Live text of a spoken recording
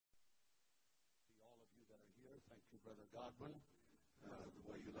Thank you, Brother Godwin. The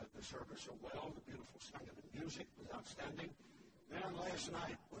way you led the service so well, the beautiful singing and music was outstanding. Man, last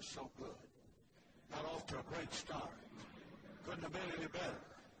night was so good. Got off to a great start. Couldn't have been any better.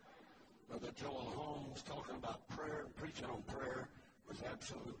 Brother Joel Holmes talking about prayer and preaching on prayer was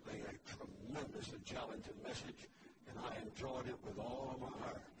absolutely a tremendously challenging message, and I enjoyed it with all of my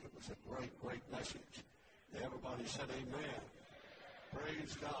heart. It was a great, great message. Everybody said amen.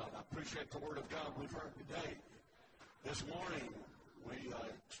 Praise God. I appreciate the Word of God we've heard today. This morning, we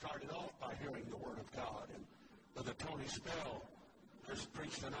started off by hearing the Word of God, and Brother Tony Spell has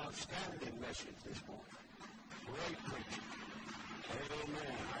preached an outstanding message this morning. Great preaching.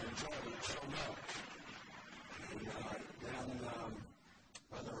 Amen. I enjoyed it so much. And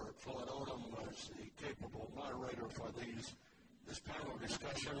Brother Floyd Odom was the capable moderator for this panel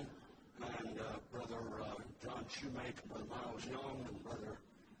discussion, and Brother John Shoemaker, Brother Miles Young, and Brother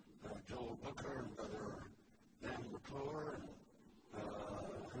Joel Booker, and Brother Dan McClure, and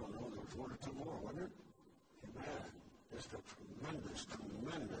I don't know, there was one or two more, wasn't it? Amen. Just a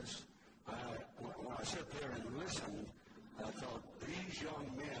tremendous. When I sat there and listened, I thought, these young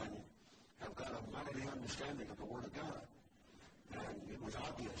men have got a mighty understanding of the Word of God. And it was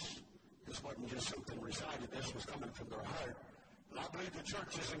obvious. This wasn't just something recited. This was coming from their heart. And I believe the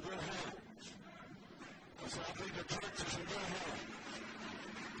church is in good hands. I believe the church is in good hands.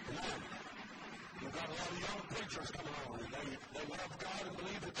 Amen. We've got a lot of young preachers coming on, and they love God and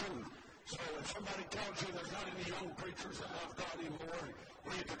believe the truth. So if somebody tells you there's not any young preachers that love God anymore, and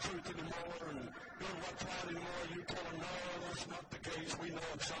read the truth anymore, and do what's right anymore, you tell them, no, that's not the case. We know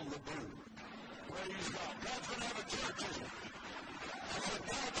of some that do. Praise God. God's going to have a church, isn't it? I said,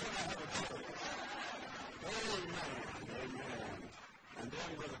 God's going to have a church. Amen. Amen. And then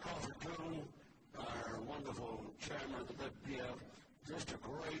Brother Crawford Coon, our wonderful chairman of the WPF, just a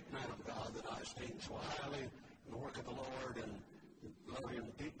great man of God that I esteem so highly in the work of the Lord and love him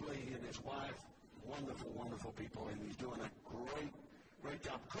deeply, and his wife, wonderful people, and he's doing a great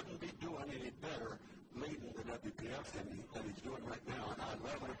job. Couldn't be doing any better leading the WPF than he's doing right now, and I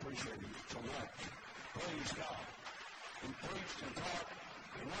love and appreciate him so much. Praise God. He preached and taught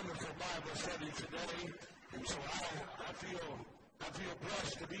a wonderful Bible study today, and so I feel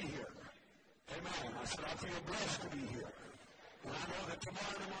blessed to be here. Amen. I said I feel blessed to be here. And I know that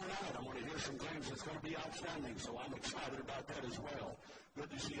tomorrow night I'm going to hear some things that's going to be outstanding, so I'm excited about that as well.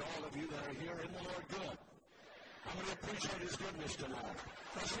 Good to see all of you that are here in the Lord good. I'm going to appreciate His goodness tonight.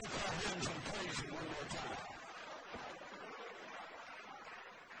 Let's lift our hands and praise Him one more time.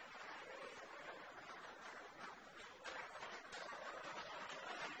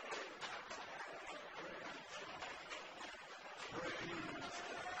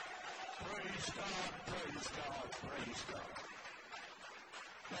 Praise God.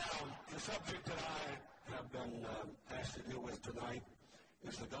 Now, the subject that I have been asked to deal with tonight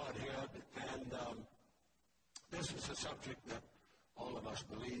is the Godhead, and this is a subject that all of us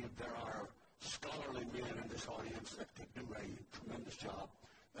believe. There are scholarly men in this audience that could do a tremendous job.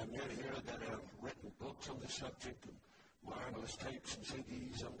 There are men here that have written books on this subject and marvelous tapes and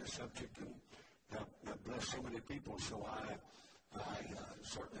CDs on this subject and have blessed so many people. So I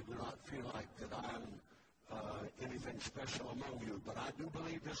certainly do not feel like that I'm anything special among you, but I do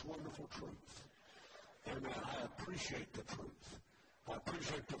believe this wonderful truth. Amen. I appreciate the truth. I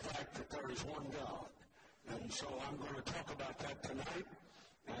appreciate the fact that there is one God. And so I'm going to talk about that tonight,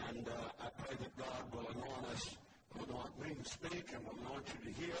 and I pray that God will anoint me to speak, and will anoint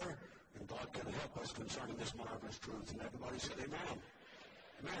you to hear, and God can help us concerning this marvelous truth. And everybody said amen.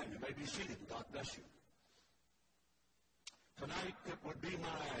 Amen. You may be seated. God bless you. Tonight it would be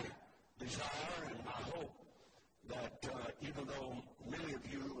my desire and my hope that even though many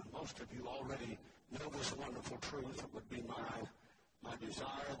of you and most of you already know this wonderful truth, it would be my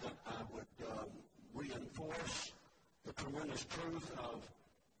desire that I would reinforce the tremendous truth of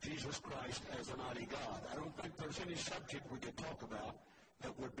Jesus Christ as a mighty God. I don't think there's any subject we could talk about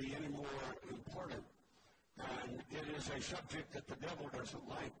that would be any more important. And it is a subject that the devil doesn't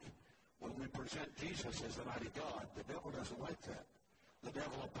like when we present Jesus as the mighty God. The devil doesn't like that. The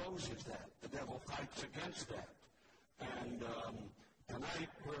devil opposes that. The devil fights against that. And tonight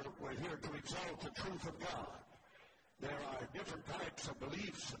we're here to exalt the truth of God. There are different types of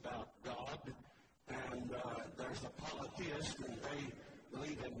beliefs about God, and there's the polytheist, and they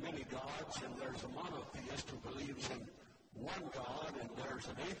believe in many gods, and there's a monotheist who believes in one God, and there's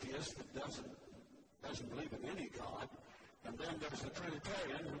an atheist that doesn't believe in any God, and then there's the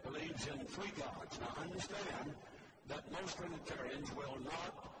Trinitarian who believes in three gods. Now understand that most Trinitarians will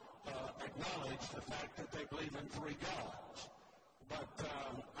not acknowledge the fact that they believe in three gods. But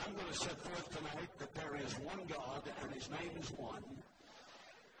I'm going to set forth tonight that there is one God and his name is one.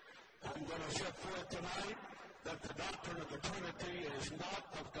 I'm going to set forth tonight that the doctrine of the Trinity is not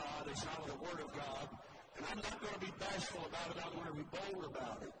of God, it's not of the Word of God. And I'm not going to be bashful about it, I'm going to be bold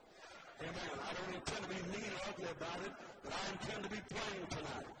about it. Amen. I don't intend to be mean or ugly about it, but I intend to be plain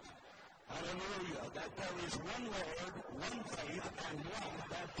tonight. Hallelujah. That there is one Lord, one faith, and one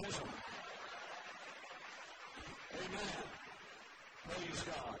baptism. Amen. Praise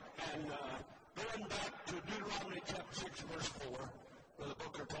God. And going back to Deuteronomy chapter 6, verse 4, Brother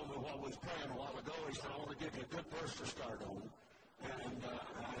Booker told me while we was praying a while ago, he said, I want to give you a good verse to start on. And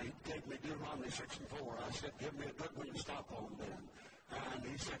he gave me Deuteronomy 6 and 4. I said, give me a good one to stop on then. And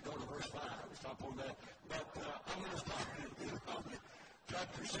he said, go to verse 5. Stop on that. But I'm going to start in Deuteronomy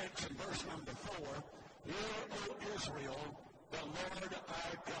chapter 6 and verse number 4. Hear, O Israel, the Lord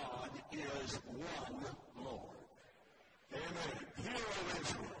our God is one Lord. Amen. Hear, O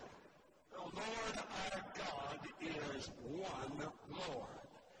Israel, the Lord our God is one Lord.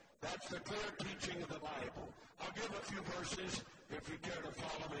 That's the clear teaching of the Bible. I'll give a few verses if you care to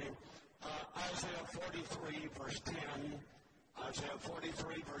follow me. Isaiah 43, verse 10. Isaiah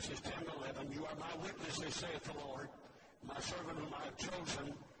 43, verses 10 to 11. You are my witnesses, saith the Lord, my servant whom I have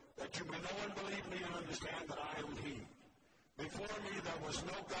chosen, that you may know and believe me and understand that I am he. Before me there was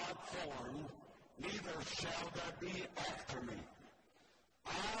no God formed, neither shall there be after me.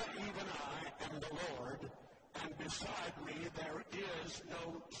 Even I am the Lord, and beside me there is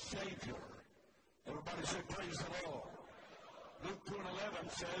no Savior. Everybody say, praise the Lord. Luke 2 and 11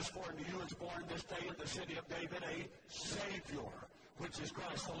 says, for unto you is born this day in the city of David a Savior, which is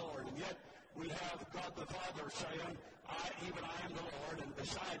Christ the Lord. And yet we have God the Father saying, even I am the Lord, and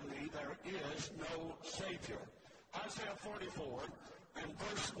beside me there is no Savior. Isaiah 44 and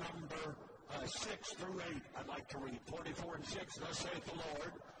verse number 6 through 8, I'd like to read. 44 and 6, thus saith the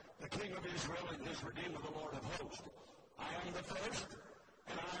Lord, the King of Israel and his Redeemer, the Lord of hosts. I am the first,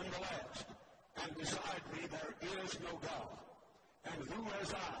 and I am the last, and beside me there is no God. And who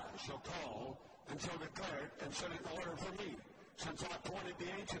as I shall call, and shall declare it, and set it in order for me, since I appointed the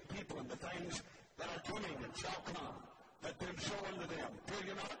ancient people and the things that are coming and shall come, let them show unto them.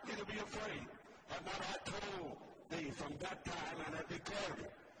 Fear you not, neither be afraid. Have not I told thee from that time, and have declared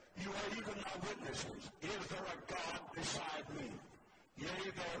it? You are even my witnesses. Is there a God beside me?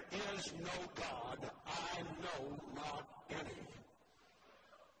 Yea, there is no God, I know not any.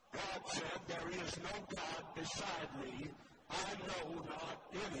 God said, there is no God beside me, I know not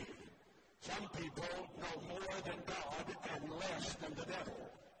any. Some people know more than God and less than the devil.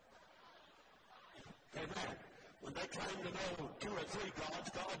 Amen. When they claim to know 2 or 3 gods,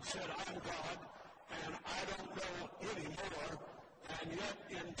 God said, I'm God, and I don't know any more. And yet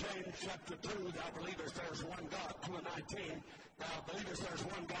in James chapter 2, thou believest there is one God, 2 and 19, thou believest there is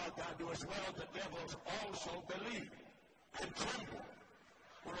one God, thou doest well, the devils also believe and tremble.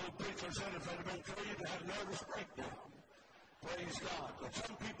 One old preacher said if it had been 3, you'd have nervous breakdown. Praise God. But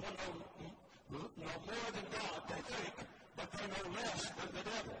some people know more than God, they think, but they know less than the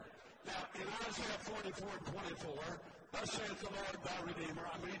devil. Now, in Isaiah 44 and 24, thus saith the Lord thy Redeemer.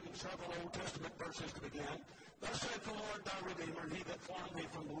 I'm reading several Old Testament verses to begin. Thus saith the Lord thy Redeemer, he that formed thee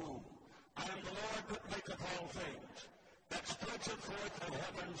from the womb. I am the Lord that maketh all things, that stretcheth forth the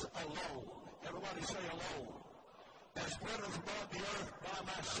heavens alone. Everybody say alone. That spreadeth above the earth by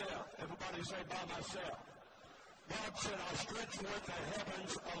myself. Everybody say by myself. God said, I stretch forth the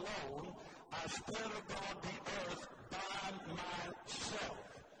heavens alone. I spread above the earth by myself.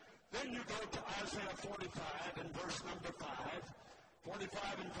 Then you go to Isaiah 45 and verse number 5.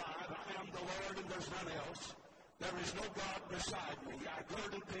 45 and 5, I am the Lord and there's none else. There is no God beside me. I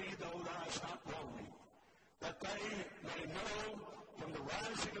girded thee, though thou hast not known me, that they may know from the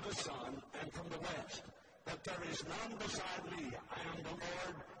rising of the sun and from the west, that there is none beside me. I am the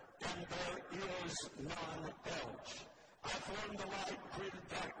Lord, and there is none else. I form the light, created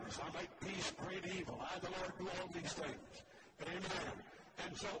darkness. I make peace, create evil. I, the Lord, do all these things. Amen.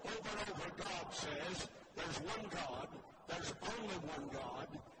 And so over and over, God says, there's one God, there's only one God,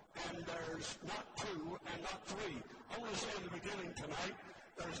 and there's not 2 and not 3. I want to say in the beginning tonight,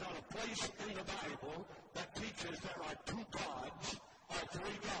 there's not a place in the Bible that teaches there are 2 gods or 3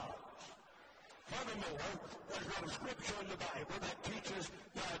 gods. Furthermore, there's not a scripture in the Bible that teaches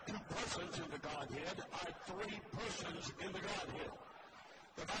there are 2 persons in the Godhead or 3 persons in the Godhead.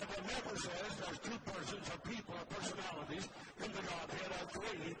 The Bible never says there's 2 persons or people or personalities in the Godhead or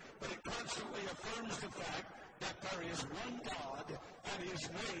 3, but it constantly affirms the fact that there is one God and his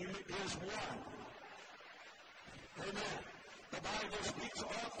name is one. Amen. The Bible speaks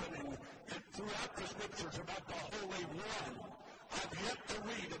often and throughout the scriptures about the Holy One I've yet to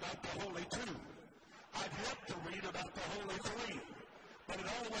read about the Holy Two. I've yet to read about the Holy Three. But it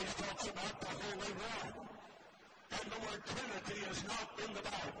always talks about the Holy One. And the word Trinity is not in the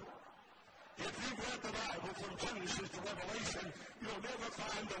Bible. If you've read the Bible from Genesis to Revelation, you'll never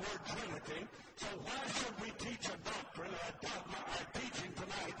find the word Trinity. So why should we teach a doctrine or a dogma or teaching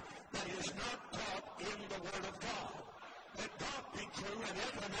tonight that is not taught in the Word of God? Let God be true and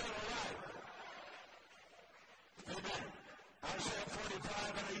every man a liar. Amen. Isaiah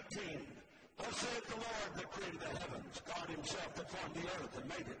 45 and 18. Thus saith the Lord that created the heavens, God himself that formed the earth and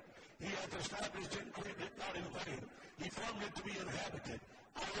made it. He hath established it and created it not in vain. He formed it to be inhabited.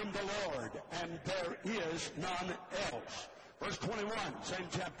 I am the Lord, and there is none else. Verse 21, same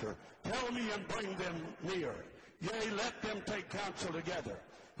chapter. Tell me and bring them near. Yea, let them take counsel together.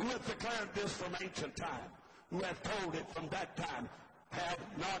 Who hath declared this from ancient time? Who hath told it from that time? Have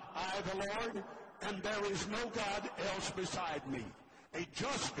not I the Lord? And there is no God else beside me. A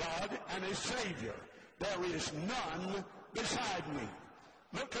just God and a Savior. There is none beside me.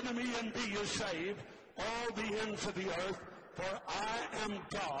 Look unto me and be ye saved, all the ends of the earth, for I am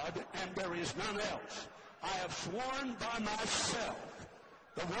God, and there is none else. I have sworn by myself,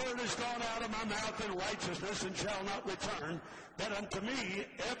 the word is gone out of my mouth in righteousness, and shall not return, that unto me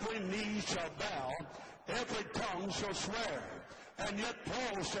every knee shall bow, every tongue shall swear. And yet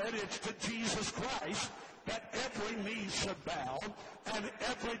Paul said it's to Jesus Christ that every knee should bow, and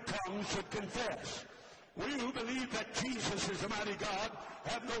every tongue should confess. We who believe that Jesus is the mighty God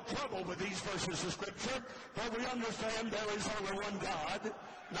have no trouble with these verses of Scripture, for we understand there is only one God,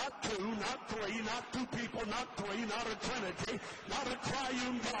 not two, not three, not two people, not three, not a Trinity, not a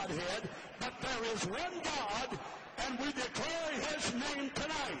triune Godhead, but there is one God, and we declare his name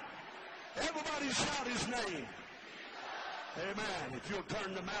tonight. Everybody shout his name. Amen. If you'll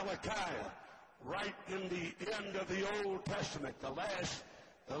turn to Malachi, right in the end of the Old Testament, the last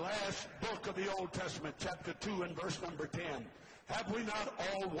book of the Old Testament, chapter 2 and verse number 10. Have we not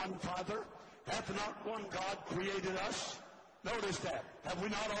all one Father? Hath not one God created us? Notice that. Have we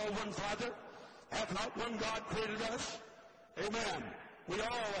not all one Father? Hath not one God created us? Amen. We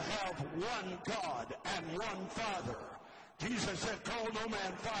all have one God and one Father. Jesus said, call no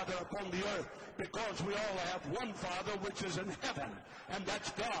man Father upon the earth, because we all have one Father which is in heaven, and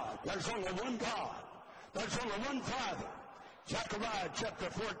that's God. There's only one God. There's only one Father. Zechariah chapter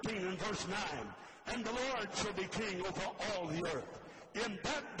 14 and verse 9. And the Lord shall be king over all the earth. In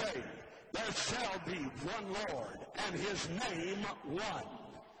that day there shall be one Lord, and his name one.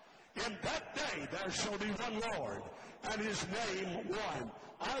 In that day there shall be one Lord, and his name one.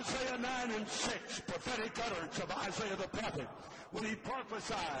 Isaiah 9 and 6, prophetic utterance of Isaiah the prophet, when he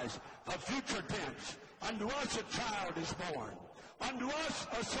prophesies a future tense. Unto us a child is born, unto us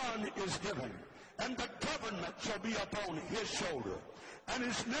a son is given, and the government shall be upon his shoulder, and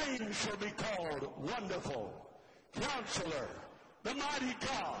his name shall be called Wonderful, Counselor, the Mighty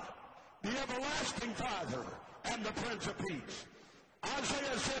God, the Everlasting Father, and the Prince of Peace.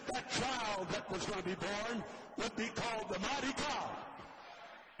 Isaiah said that child that was going to be born would be called the Mighty God.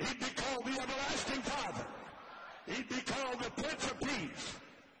 He'd be called the Everlasting Father. He'd be called the Prince of Peace.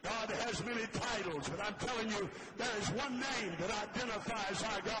 God has many titles, but I'm telling you, there is one name that identifies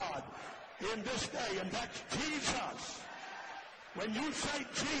our God in this day, and that's Jesus. When you say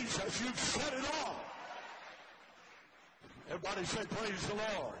Jesus, you've said it all. Everybody say, praise the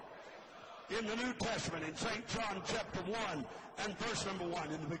Lord. In the New Testament, in St. John chapter 1 and verse number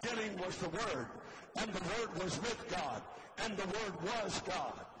 1, in the beginning was the Word, and the Word was with God, and the Word was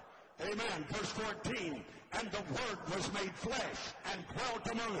God. Amen. Verse 14, and the Word was made flesh and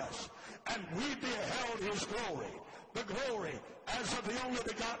dwelt among us, and we beheld his glory, the glory as of the only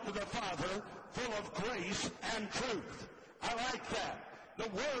begotten of the Father, full of grace and truth. I like that. The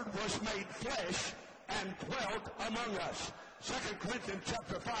Word was made flesh and dwelt among us. 2 Corinthians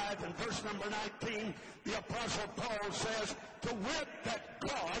chapter 5 and verse number 19, the Apostle Paul says, to wit that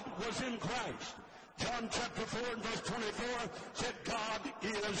God was in Christ. John chapter 4 and verse 24 said God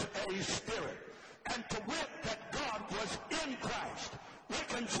is a spirit. And to wit that God was in Christ,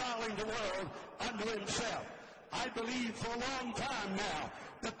 reconciling the world unto himself. I believe for a long time now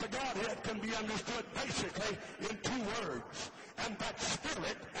that the Godhead can be understood basically in two words, and that's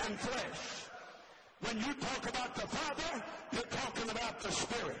spirit and flesh. When you talk about the Father, you're talking about the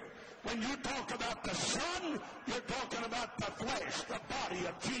Spirit. When you talk about the Son, you're talking about the flesh, the body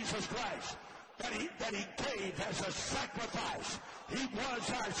of Jesus Christ, that he gave as a sacrifice. He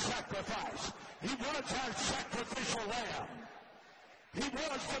was our sacrifice. He was our sacrificial lamb. He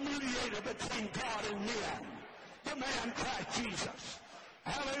was the mediator between God and men, the man Christ Jesus.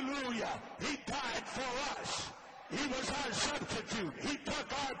 Hallelujah. He died for us. He was our substitute. He took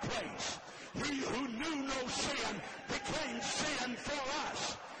our place. He who knew no sin became sin for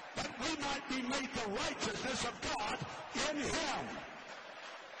us, that we might be made the righteousness of God in him.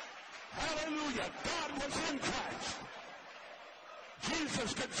 Hallelujah. God was in Christ.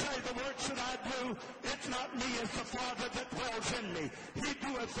 Jesus could say, the works that I do, it's not me, it's the Father that dwells in me. He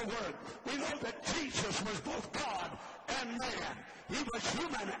doeth the work. We know that Jesus was both God and man. He was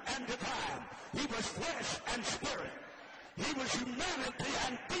human and divine. He was flesh and spirit. He was humanity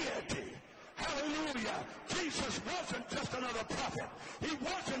and deity. Hallelujah. Jesus wasn't just another prophet. He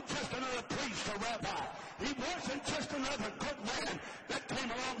wasn't just another priest or rabbi. He wasn't just another good man that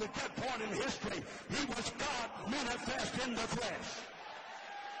came along at that point in history. He was God manifest in the flesh.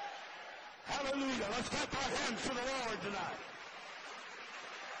 Hallelujah. Let's clap our hands to the Lord tonight.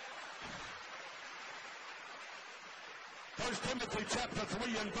 1 Timothy chapter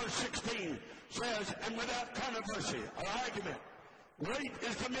 3 and verse 16 says, and without controversy or argument, great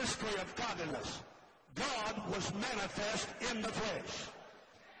is the mystery of godliness. God was manifest in the flesh.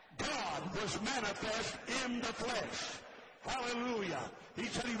 God was manifest in the flesh. Hallelujah. He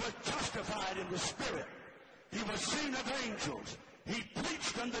said he was justified in the spirit. He was seen of angels. He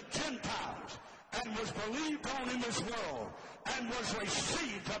preached unto Gentiles and was believed on in this world and was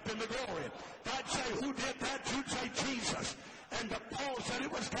received up in the glory. I'd say, who did that? You'd say Jesus. And Paul said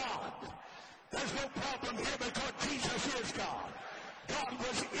it was God. There's no problem here because Jesus is God. God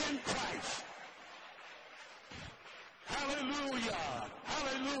was in Christ. Hallelujah.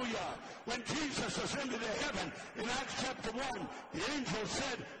 Hallelujah. When Jesus ascended to heaven in Acts chapter 1, the angel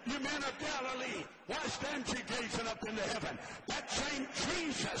said, you men of Galilee, why stand ye gazing up into heaven? That same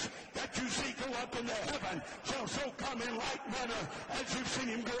Jesus that you see go up into heaven shall so come in like manner as you've seen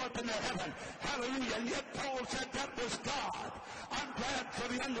him go up into heaven. Hallelujah. And yet Paul said that was God. I'm glad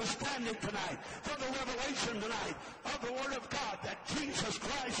for the understanding tonight, for the revelation tonight of the Word of God, that Jesus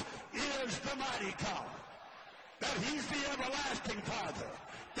Christ is the mighty God, that he's the everlasting Father,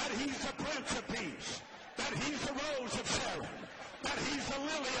 that he's the Prince of Peace, that he's the Rose of Sharon, that he's the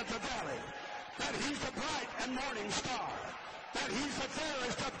lily of the valley, that he's the bright and morning star, that he's the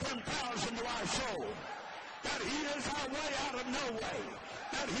fairest of 10,000 to our soul, that he is our way out of no way,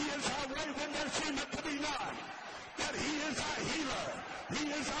 that he is our way when there seemeth to be none, that he is our healer, he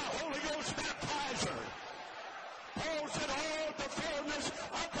is our Holy Ghost baptizer. Paul said all the fullness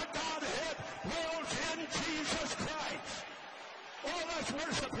of the Godhead dwells in Jesus Christ. Oh, let's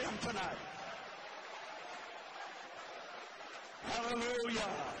worship him tonight. Hallelujah.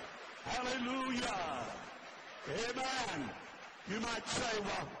 Hallelujah. Amen. You might say,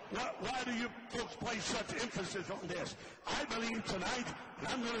 well, why do you folks place such emphasis on this? I believe tonight, and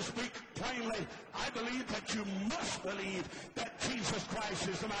I'm going to speak plainly, I believe that you must believe that Jesus Christ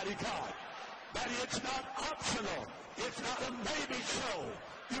is the mighty God. That it's not optional. It's not a maybe so.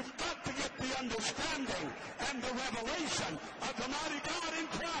 You've got to get the understanding and the revelation of the mighty God in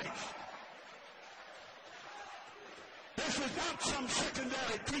Christ. This is not some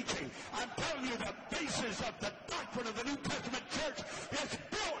secondary teaching. I'm telling you the basis of the doctrine of the New Testament church is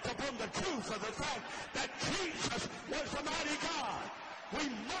built upon the truth of the fact that Jesus was the mighty God. We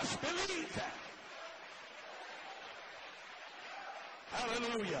must believe that.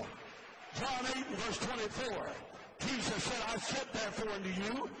 Hallelujah. John 8 and verse 24. Jesus said, I said therefore unto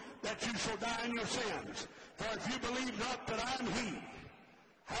you that you shall die in your sins. For if you believe not that I am he.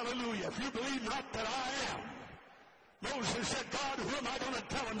 Hallelujah. If you believe not that I am. Moses said, God, who am I going to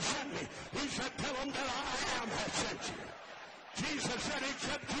tell him sent me? He said, tell him that I am has sent you. Jesus said,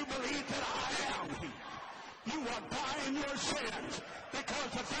 except you believe that I am he. You will die in your sins. Because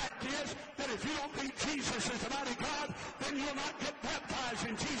the fact is that if you don't believe Jesus is the mighty God, then you'll not get baptized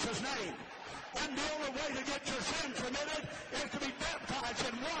in Jesus' name. And the only way to get your sins remitted is to be baptized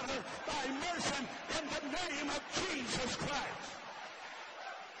in water by immersion in the name of Jesus Christ.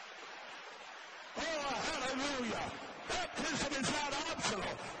 Oh, hallelujah. Baptism is not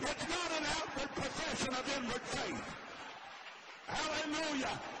optional. It's not an outward profession of inward faith.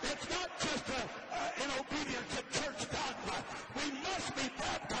 Hallelujah. It's not just in obedience to church dogma. We must be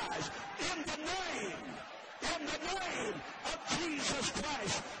baptized in the name of Jesus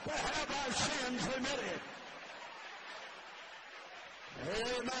Christ to have our sins remitted.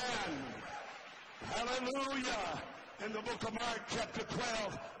 Amen. Hallelujah. In the book of Mark, chapter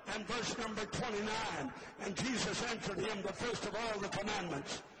 12, and verse number 29, and Jesus answered him, the first of all the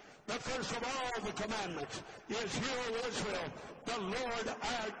commandments. The first of all the commandments is, Hear, O Israel, the Lord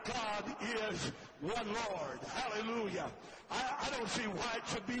our God is one Lord. Hallelujah. I don't see why it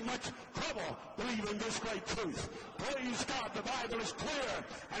should be much trouble believing this great truth. Praise God. The Bible is clear,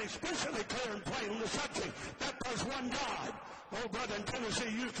 and especially clear and plain on the subject that there's one God. Oh, brother in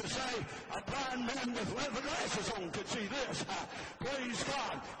Tennessee used to say, a blind man with leather glasses on could see this. Praise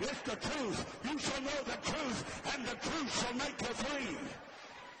God. It's the truth. You shall know the truth, and the truth shall make you free.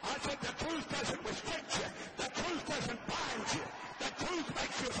 I said the truth doesn't restrict you. The truth doesn't bind you. The truth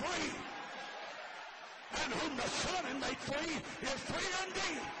makes you free. And whom the Son has made free is free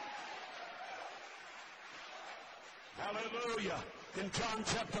indeed. Hallelujah. In John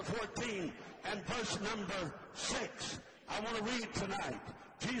chapter 14 and verse number 6, I want to read tonight.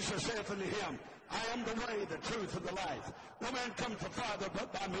 Jesus saith unto him, I am the way, the truth, and the life. No man comes to the Father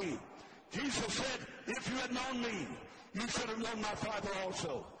but by me. Jesus said, if you had known me, you should have known my Father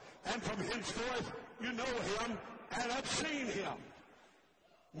also. And from henceforth you know him and have seen him.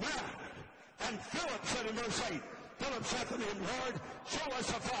 Now, and Philip said in verse 8, Philip said to him, Lord, show us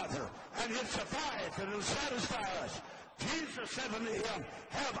the Father, and it sufficeth, and it will satisfy us. Jesus said unto him,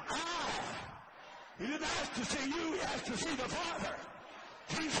 have I? He didn't ask to see you, he asked to see the Father.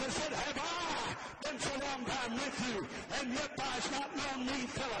 Jesus said, have I been so long time with you, and yet thou hast not known me,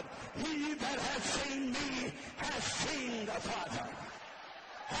 Philip? He that has seen me has seen the Father.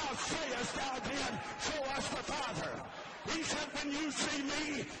 How sayest thou then, show us the Father? He said, when you see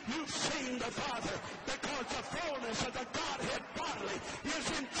me, you've seen the Father, because the fullness of the Godhead bodily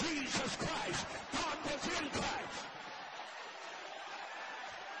is in Jesus Christ. God was in Christ.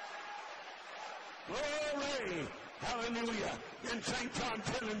 Glory. Hallelujah. In St. John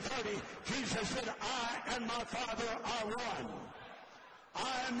 10 and 30, Jesus said, I and my Father are one.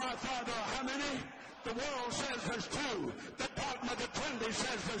 I and my Father are how many? The world says there's two. The dogma of the Trinity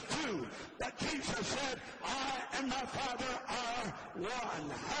says there's two. But Jesus said, I and my Father are one.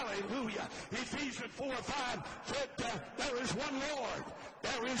 Hallelujah. Ephesians 4:5 said there is one Lord,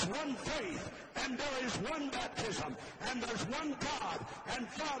 there is one faith, and there is one baptism, and there's one God and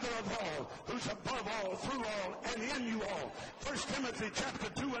Father of all, who's above all, through all, and in you all. 1 Timothy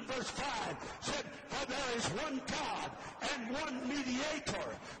chapter 2 and verse 5 said, for there is one God and one mediator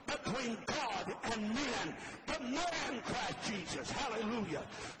between God and men, the man Christ Jesus, hallelujah,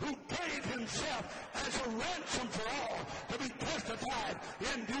 who gave himself as a ransom for all to be testified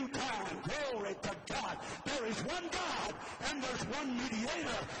in due time. Glory to God. There is one God and there's one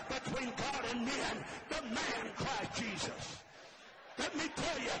mediator between God and men, the man Christ Jesus. Let me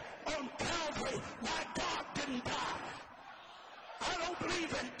tell you, on Calvary, my God didn't die. I don't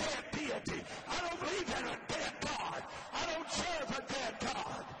believe in dead deity. I don't believe in a dead God. I don't serve a dead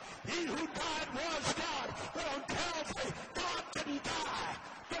God. He who died was God. But on Calvary, God didn't die.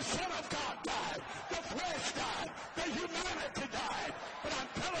 The Son of God died. The flesh died. The humanity died. But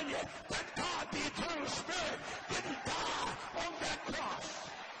I'm telling you that God, the eternal Spirit, didn't die on that cross.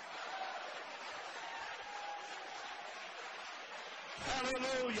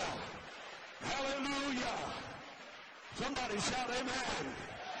 Hallelujah. Hallelujah. Somebody shout amen.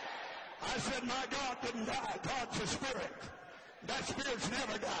 I said my God didn't die. God's a spirit. That spirit's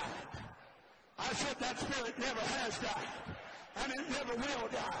never died. I said that spirit never has died. And it never will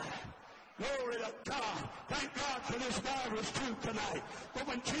die. Glory to God. Thank God for this marvelous truth tonight. But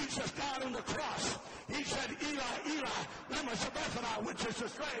when Jesus died on the cross, he said, Eli, Eli, lema sabachthani, which is to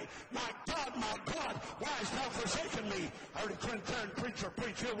say, my God, why hast thou forsaken me? I heard a Trinitarian preacher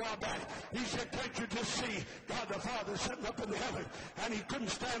preach here a while back. He said, can't you just see God the Father sitting up in the heaven? And he couldn't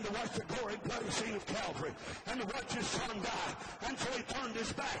stand to watch the glory and bloody scene of Calvary and to watch his son die. And so he turned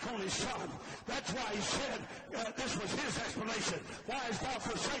his back on his son. That's why he said, this was his explanation. Why hast thou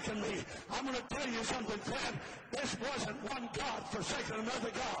forsaken me? I'm going to tell you something, friend. This wasn't one God forsaking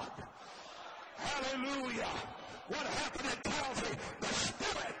another God. Hallelujah. What happened at Calvary? The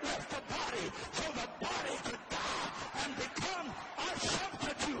Spirit left the body so the body could die and become our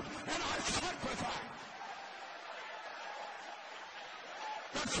substitute and our sacrifice.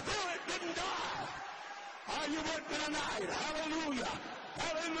 The Spirit didn't die. Are you with me tonight? Hallelujah.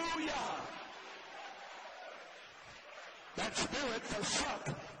 Hallelujah. That Spirit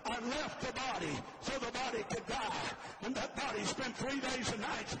forsook and left the body so the body could die. And that body spent 3 days and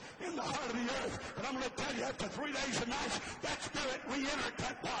nights in the heart of the earth. And I'm going to tell you, after 3 days and nights, that Spirit re-entered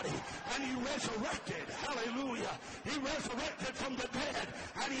that body. And he resurrected. Hallelujah. He resurrected from the dead.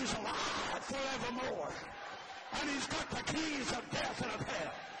 And he's alive forevermore. And he's got the keys of death and of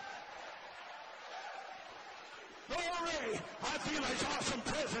hell. Glory! I feel his awesome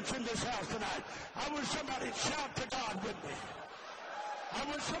presence in this house tonight. I wish somebody'd shout to God with me. I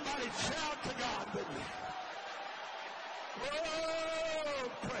wish somebody'd shout to God with me.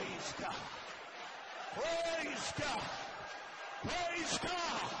 Oh, praise God. Praise God. Praise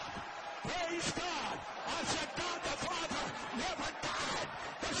God. Praise God. I said, God the Father never died.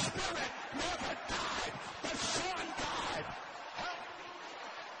 The Spirit never died. The Son died.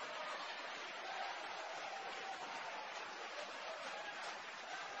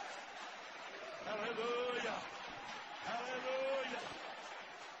 Hallelujah. Hallelujah.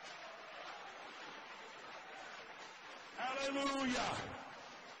 Hallelujah.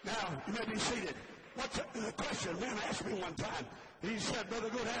 Now, you may be seated. What's the question? A man asked me one time. He said, Brother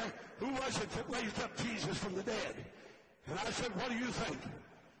Godair, who was it that raised up Jesus from the dead? And I said, what do you think?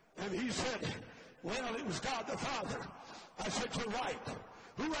 And he said, well, it was God the Father. I said, you're right.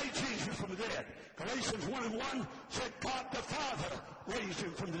 Who raised Jesus from the dead? Galatians 1:1 said God the Father raised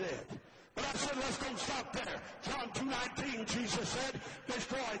him from the dead. But I said, let's don't stop there. John 2:19, Jesus said,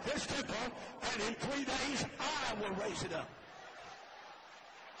 destroy this temple, and in 3 days I will raise it up.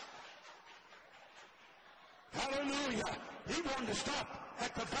 Hallelujah. He wanted to stop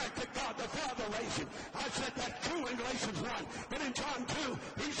at the fact that God the Father raised him. I said that's true in Galatians 1. But in John 2,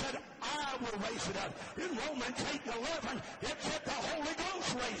 he said, I will raise it up. In Romans 8:11, it said the Holy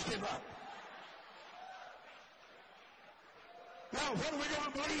Ghost raised him up. Now, what are we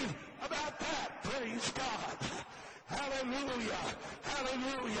going to believe about that? Praise God. Hallelujah.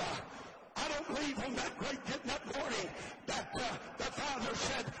 Hallelujah. I don't believe on that great getting up morning that the Father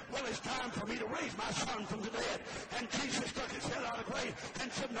said, well, it's time for me to raise my son from the dead. And Jesus took his head out of the grave and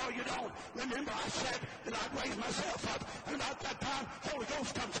said, no, you don't. Remember, I said that I'd raise myself up. And about that time, Holy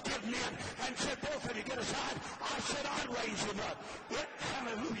Ghost comes giving in and said, both of you get aside. I said I'd raise him up.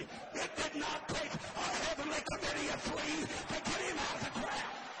 Hallelujah. It did not take a heavenly committee of three to get him out of the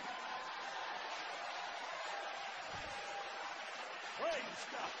ground. Praise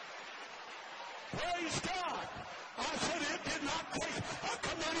God. Praise God. I said it did not take a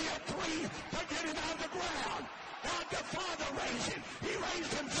committee of three to get him out of the ground. God the Father raised him. He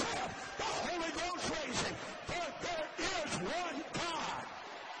raised himself. The Holy Ghost raised him. For there is one God.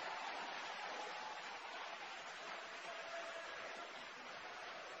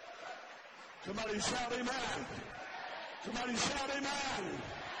 Somebody shout amen. Somebody shout amen.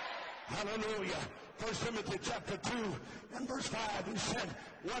 Hallelujah. 1 Timothy chapter 2 and verse 5, he said,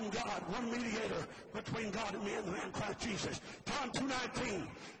 one God, one mediator between God and man, the man Christ Jesus. John 2:19,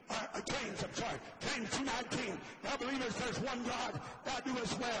 James 2:19, thou believest there's one God, thou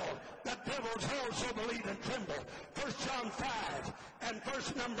doest well, that devils also believe and tremble. 1 John 5 and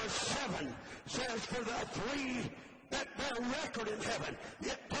verse number 7 says, for the three that bear record in heaven.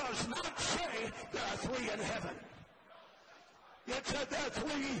 It does not say there are three in heaven. It said there are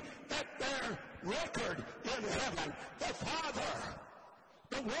three that bear record in heaven. The Father,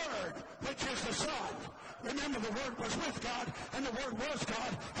 the Word, which is the Son. Remember, the Word was with God, and the Word was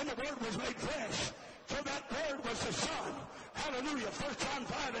God, and the Word was made flesh. So that Word was the Son. Hallelujah. 1 John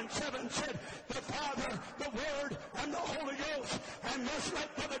 5 and 7 said, the Father, the Word, and the Holy Ghost. And let's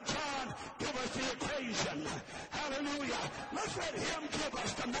let Brother John give us the equation. Hallelujah. Let's let him give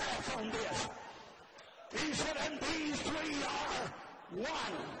us the math on this. He said, and these three are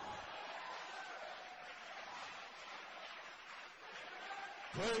one.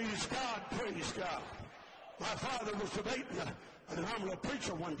 Praise God, praise God. My father was debating an honorable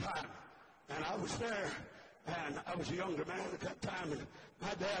preacher one time, and I was there, and I was a younger man at that time, and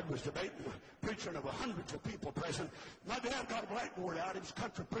my dad was debating a preacher, and there were hundreds of people present. My dad got a blackboard out. He was a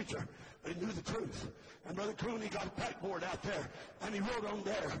country preacher, but he knew the truth. And Brother Cooney got a blackboard out there, and he wrote on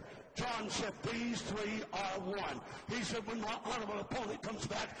there, John said, these three are one. He said, when my honorable opponent comes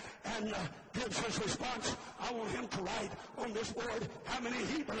back and gives his response, I want him to write on this board how many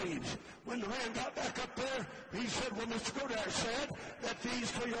he believes. When the man got back up there, he said, well, Mr. Godair said that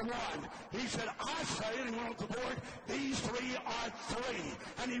these three are one. He said, I say, and he wrote on the board, these three are three.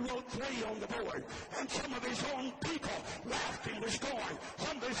 And he wrote three on the board. And some of his own people laughed him to scorn.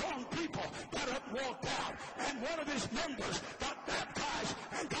 Some of his own people got up and walked out. And one of his members got baptized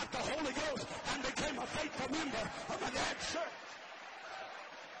and got the Holy Ghost and became a faithful member of my dad's church.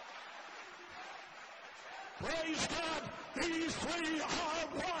 Praise God, these three are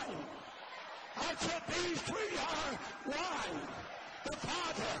one. I said these three are one. The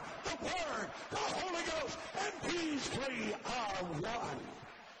Father, the Word, the Holy Ghost, and these three are one.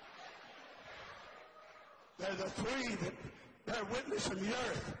 They're the three that bear witness in the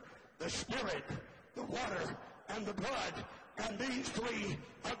earth, the Spirit, the water, and the blood, and these three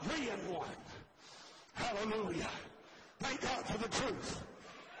agree in one. Hallelujah. Thank God for the truth.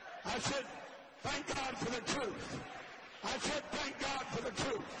 I said, thank God for the truth. I said, thank God for the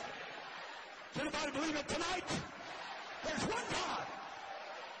truth. Does anybody believe it tonight? There's one God.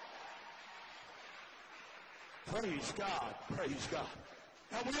 Praise God. Praise God.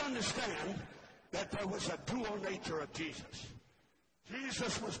 Now we understand that there was a dual nature of Jesus.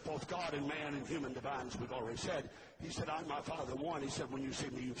 Jesus was both God and man and human divine, as we've already said. He said, I'm my Father one. He said, when you see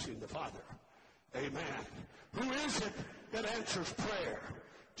me, you've seen the Father. Amen. Who is it that answers prayer?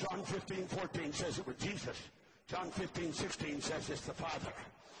 John 15:14 says it was Jesus. John 15:16 says it's the Father.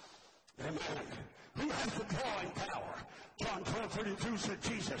 Amen. Who has the drawing power? John 12:32 said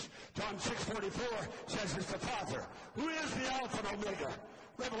Jesus. John 6:44 says it's the Father. Who is the Alpha and Omega?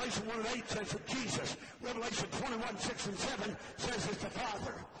 Revelation 1:8 says it's Jesus. Revelation 21:6-7 says it's the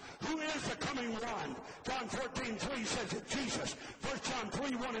Father. Who is the coming one? John 14:3 says it's Jesus. 1 John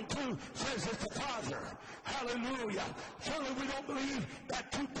 3:1-2 says it's the Father. Hallelujah. Surely we don't believe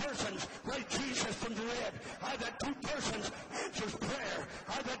that two persons raised Jesus from the dead. That two persons answers prayer.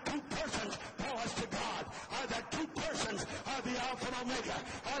 That two persons call us to God. That two persons are the Alpha and Omega.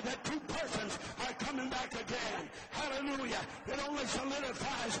 That two persons are coming back again. Hallelujah. It only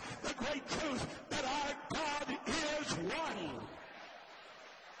solidifies the great truth that our God is one.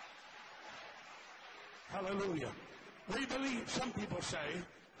 Hallelujah. We believe, some people say,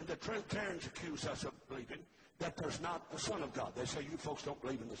 and the Trinitarians accuse us of believing, that there's not the Son of God. They say, you folks don't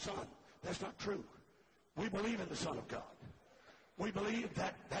believe in the Son. That's not true. We believe in the Son of God. We believe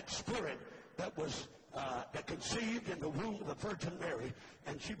that that Spirit that was that conceived in the womb of the Virgin Mary,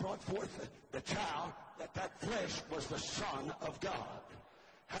 and she brought forth the child, that flesh was the Son of God.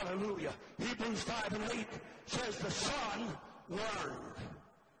 Hallelujah. Hebrews 5:8 says the Son learned.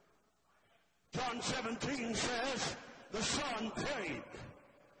 John 17 says the Son prayed.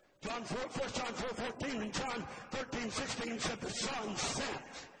 1 John 4:14 and John 13:16 said the Son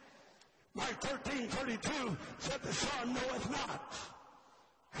sent. Mark 13:32 said the Son knoweth not.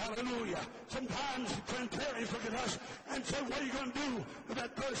 Hallelujah. Sometimes the Trinitarians look at us and say, what are you going to do with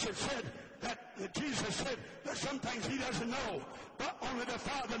that verse that said that Jesus said that some things he doesn't know, but only the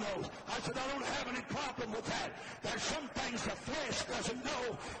Father knows. I said, I don't have any problem with that. There's some things the flesh doesn't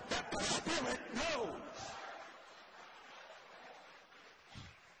know that the Spirit knows.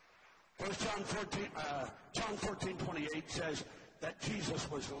 1 John 14:28 says that Jesus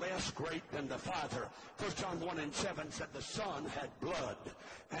was less great than the Father. 1 John 1:7 said the Son had blood.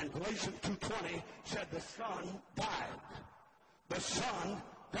 And Galatians 2:20 said the Son died. The Son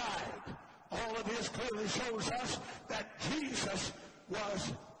died. All of this clearly shows us that Jesus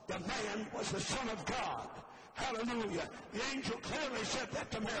was the Son of God. Hallelujah. The angel clearly said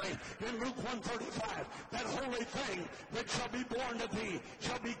that to Mary in Luke 1:35. That holy thing that shall be born of thee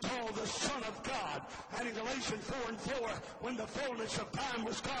shall be called the Son of God. And in Galatians 4:4, when the fullness of time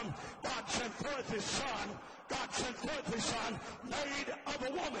was come, God sent forth his Son. God sent forth his Son, made of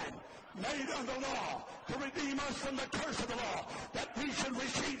a woman, made under law, to redeem us from the curse of the law, that we should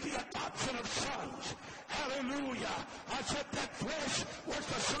receive the adoption of sons. Hallelujah. I said that flesh was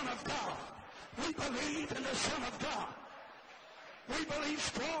the Son of God. We believe in the Son of God. We believe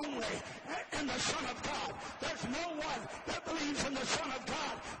strongly in the Son of God. There's no one that believes in the Son of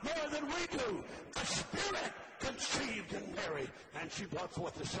God more than we do. The Spirit conceived in Mary, and she brought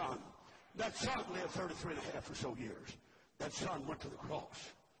forth the Son. That Son lived 33 and a half or so years. That Son went to the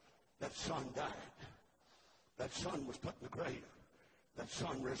cross. That Son died. That Son was put in the grave. That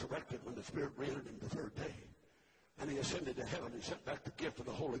Son resurrected when the Spirit entered him the third day. And he ascended to heaven. He sent back the gift of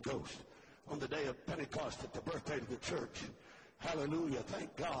the Holy Ghost on the day of Pentecost at the birthday of the church. Hallelujah.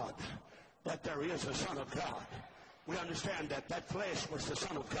 Thank God that there is a Son of God. We understand that that flesh was the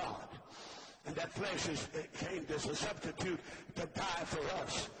Son of God. And that flesh came as a substitute to die for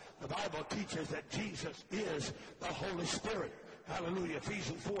us. The Bible teaches that Jesus is the Holy Spirit. Hallelujah.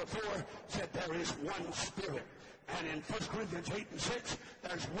 Ephesians 4:4 said there is one Spirit. And in 1 Corinthians 8:6,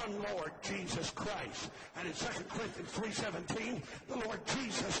 there's one Lord, Jesus Christ. And in 2 Corinthians 3:17, the Lord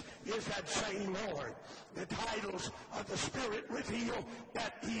Jesus is that same Lord. The titles of the Spirit reveal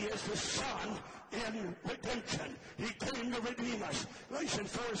that he is the Son in redemption. He came to redeem us. Galatians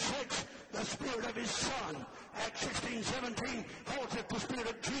 4:6, the Spirit of his Son. Acts 16:17 calls it the Spirit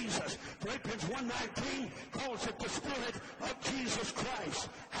of Jesus. Philippians 1:19 calls it the Spirit of Jesus Christ.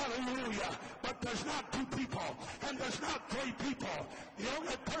 Hallelujah. But there's not two people, and there's not three people. The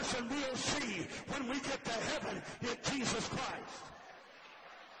only person we'll see when we get to heaven is Jesus Christ.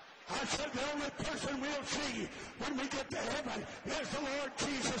 I said the only person we'll see when we get to heaven is the Lord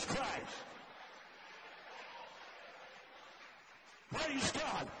Jesus Christ. Praise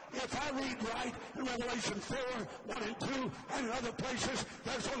God. If I read right in Revelation 4:1-2, and in other places,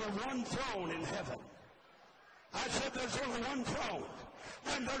 there's only one throne in heaven. I said there's only one throne.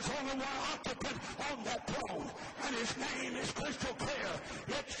 And there's only one occupant on that throne. And his name is crystal clear.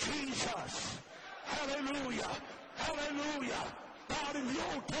 It's Jesus. Hallelujah. Hallelujah. Hallelujah. God in the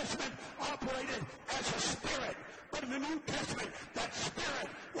Old Testament operated as a spirit, but in the New Testament, that spirit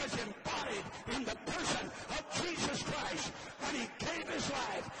was embodied in the person of Jesus Christ. And he gave his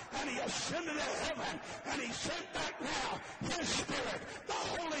life, and he ascended to heaven, and he sent back now his spirit, the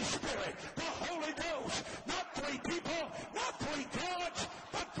Holy Spirit, the Holy Ghost. Not three people, not three gods,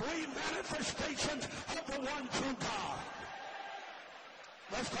 but three manifestations of the one true God.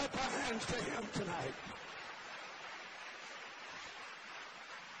 Let's clap our hands to him tonight.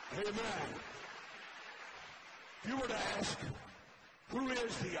 Amen. If you were to ask, who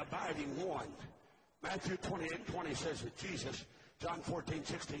is the abiding one? Matthew 28:20 says it's Jesus. John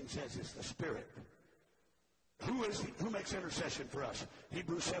 14:16 says it's the Spirit. Who makes intercession for us?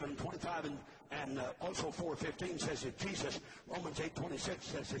 Hebrews 7:25 and also 4:15 says it's Jesus. Romans 8:26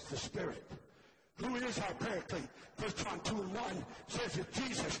 says it's the Spirit. Who is our Paraclete? 1 John 2:1 says it's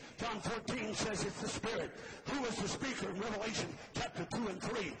Jesus. John 14 says it's the Spirit. Who is the speaker in Revelation chapter 2 and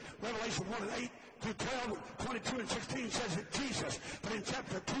 3? Revelation 1 and 8 through 12, 22 and 16 says it's Jesus. But in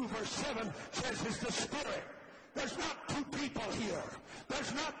chapter 2 verse 7 says it's the Spirit. There's not two people here.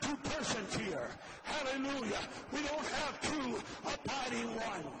 There's not two persons here. Hallelujah. We don't have two abiding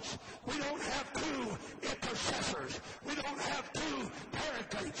ones. We don't have two intercessors. We don't have two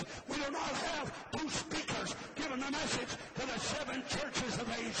paracletes. We do not have two speakers giving the message to the seven churches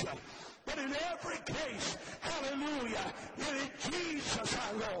of Asia. But in every case, hallelujah, it is Jesus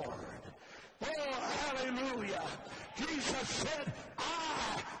our Lord. Oh, hallelujah. Jesus said,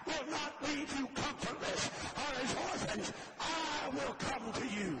 I will not leave you comfortless or as orphans. I will come to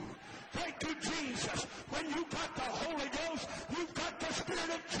you. Thank you, Jesus. When you got the Holy Ghost, you've got the Spirit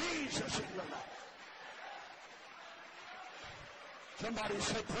of Jesus in your life. Somebody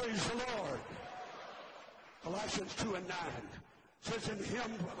say, praise the Lord. Colossians 2 and 9 says, in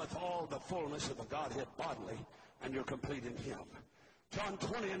him dwelleth all the fullness of the Godhead bodily, and you're complete in him. John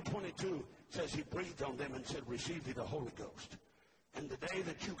 20 and 22 says he breathed on them and said, receive thee the Holy Ghost. And the day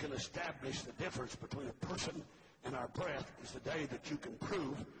that you can establish the difference between a person and our breath is the day that you can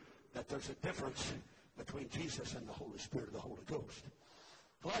prove that there's a difference between Jesus and the Holy Spirit of the Holy Ghost.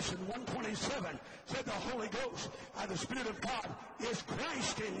 Colossians 1:27 said the Holy Ghost, the Spirit of God, is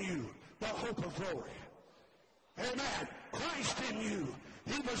Christ in you, the hope of glory. Amen. Christ in you.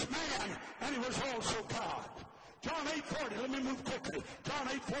 He was man and he was also God. John 8:40, let me move quickly. John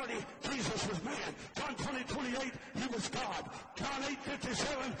 8:40, Jesus was man. John 20:28, he was God. John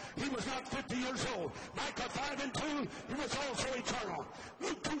 8:57, he was not 50 years old. Micah 5 and 2, he was also eternal.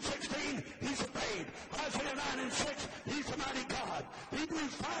 Luke 2:16, he's a babe. Isaiah 9 and 6, he's a mighty God.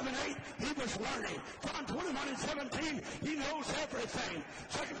 Hebrews 5 and 8, he was learning. John 21 and 17, he knows everything.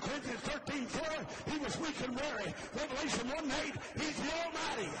 2 Corinthians 13:4, he was weak and weary. Revelation 1:8, he's the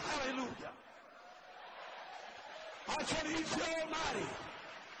Almighty. Hallelujah. I said he's the Almighty.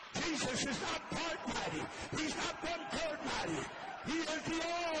 Jesus is not part mighty. He's not one-third mighty. He is the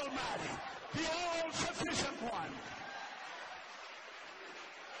Almighty, the all-sufficient one.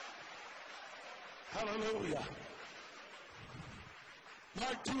 Hallelujah.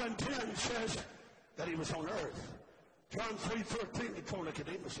 Mark 2 and 10 says that he was on earth. John 3:13, he told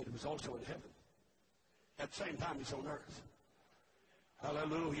Nicodemus that he was also in heaven. At the same time, he's on earth.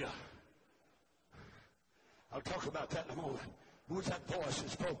 Hallelujah. I'll talk about that in a moment. Who was that voice that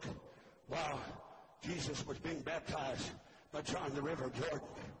spoke while Jesus was being baptized by John in the river of Jordan?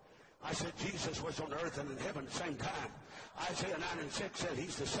 I said Jesus was on earth and in heaven at the same time. Isaiah 9 and 6 said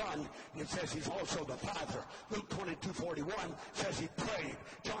he's the Son. It says he's also the Father. Luke 22:41 says he prayed.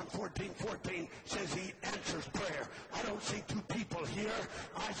 John 14:14 says he answers prayer. I don't see two people here.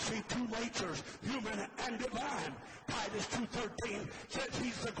 I see two natures, human and divine. Titus 2:13 says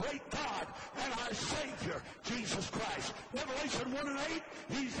he's the great God and our Savior, Jesus Christ. Revelation 1 and 8,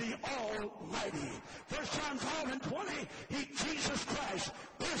 he's the Almighty. 1 John 5 and 20, Jesus Christ.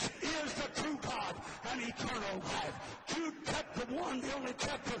 This is the true God and eternal life. Jude chapter 1, the only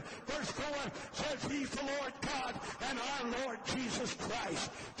chapter, verse 4, says he's the Lord God and our Lord Jesus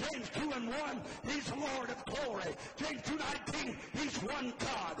Christ. James 2 and 1, he's the Lord of glory. James 2:19, he's one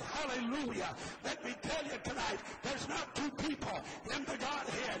God. Hallelujah. Let me tell you tonight, there's not two people in the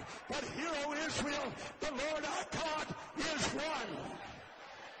Godhead, but hear, O Israel, the Lord our God is one.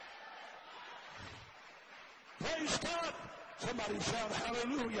 Praise God. Somebody shout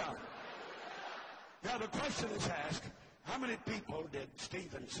hallelujah. Now the question is asked, how many people did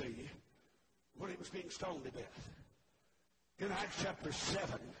Stephen see when he was being stoned to death? In Acts chapter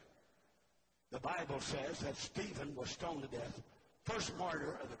 7, the Bible says that Stephen was stoned to death, first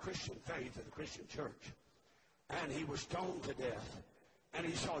martyr of the Christian faith of the Christian church. And he was stoned to death. and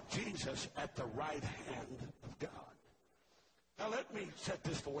he saw Jesus at the right hand of God. Now let me set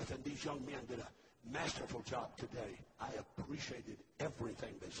this forth, and these young men did a masterful job today. I appreciated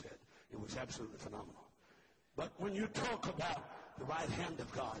everything they said. It was absolutely phenomenal. But when you talk about the right hand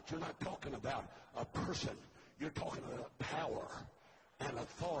of God, you're not talking about a person. You're talking about power and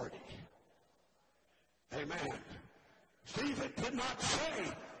authority. Amen. Stephen did not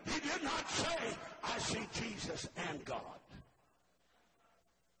say, I see Jesus and God.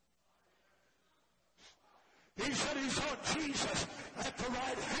 He said he saw Jesus at the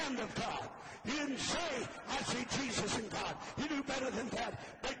right hand of God. He didn't say, I see Jesus and God. He knew better than that,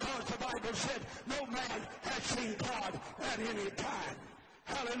 because the Bible said no man has seen God at any time.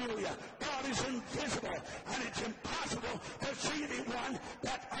 Hallelujah. God is invisible, and it's impossible to see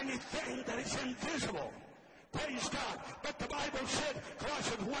anything that is invisible. Praise God. But the Bible said,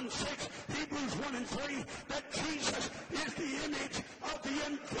 Colossians 1:6, Hebrews 1:3, that Jesus is the image of the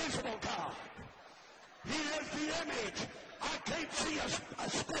invisible God. He is the image. I can't see a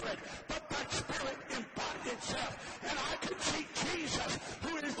spirit, but that spirit embodied itself. And I can see Jesus,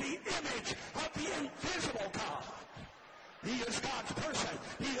 who is the image of the invisible God. He is God's person.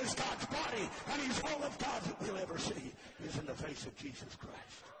 He is God's body. And he's all of God that we'll ever see is in the face of Jesus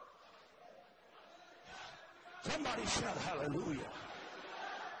Christ. Somebody shout hallelujah.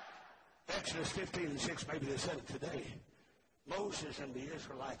 Exodus 15:6, maybe they said it today. Moses and the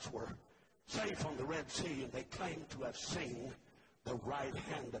Israelites were safe on the Red Sea, and they claimed to have seen the right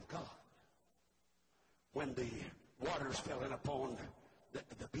hand of God. When the waters fell in upon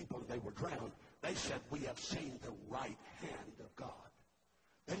the people and they were drowned, they said, we have seen the right hand of God.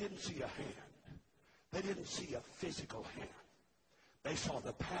 They didn't see a hand. They didn't see a physical hand. They saw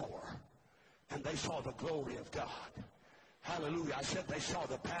the power, and they saw the glory of God. Hallelujah. I said they saw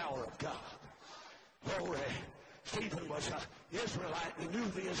the power of God. Glory. Stephen was an Israelite. He knew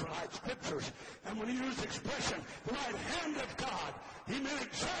the Israelite scriptures. And when he used the expression, the right hand of God, he meant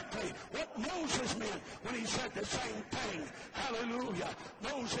exactly what Moses meant when he said the same thing. Hallelujah.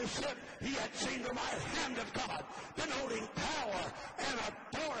 Moses said he had seen the right hand of God, denoting power and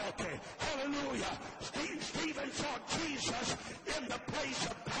authority. Hallelujah. Stephen saw Jesus in the place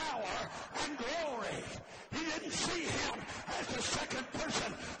of power and glory. He didn't see him as the second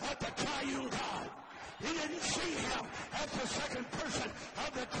person of the triune God. He didn't see him as the second person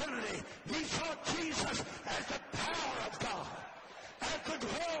of the Trinity. He saw Jesus as the power of God, as the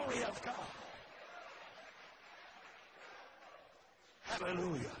glory of God.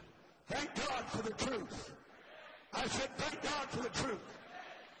 Hallelujah. Thank God for the truth. I said, thank God for the truth.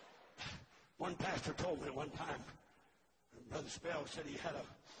 One pastor told me one time, Brother Spell said he had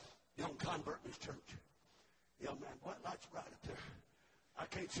a young convert in his church. Young man, what light's right up there? I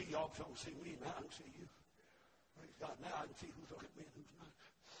can't see y'all, so I don't see me. Now I can see you. Praise God. Now I can see who's looking at me and who's not.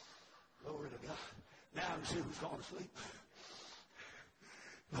 Glory to God. Now I can see who's gone to sleep.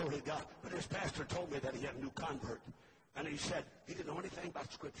 Glory to God. But his pastor told me that he had a new convert. And he said he didn't know anything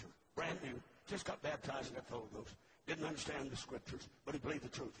about Scripture. Brand new. Just got baptized in the Holy Ghost. Didn't understand the Scriptures, but he believed the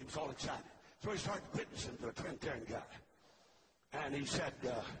truth. He was all excited. So he started witnessing to a Trinitarian guy. And he said,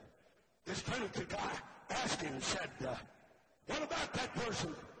 this Trinity guy asked him and said, what about that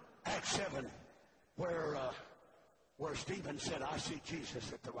person, Acts 7, where Stephen said, I see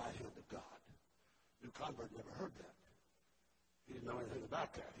Jesus at the right hand of God? New convert never heard that. He didn't know anything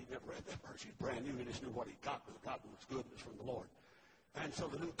about that. He never read that verse. He's brand new. He just knew what he got. But God was good. It was from the Lord. And so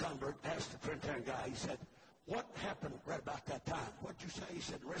the new convert asked the Trinitarian guy, he said, what happened right about that time? What did you say? He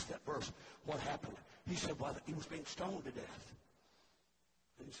said, the rest of that verse, what happened? He said, well, he was being stoned to death.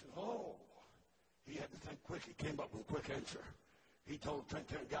 And he said, oh. He had to think quick. He came up with a quick answer. He told the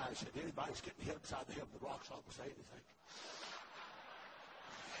Trinitarian guy, he said, anybody's getting hit upside the head with the rocks, I'll say anything.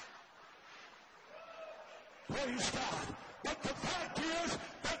 Praise God. But the fact is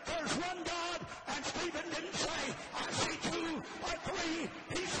that there's one God, and Stephen didn't say, I see two or three.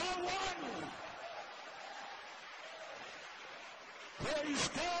 He saw one. Praise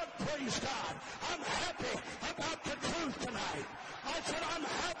God, praise God. I'm happy about the truth tonight. I said I'm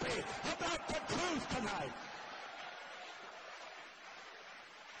happy about the truth tonight.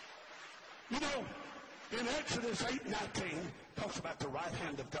 You know, in Exodus 8:19 talks about the right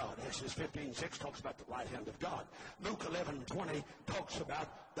hand of God. Exodus 15:6 talks about the right hand of God. Luke 11:20 talks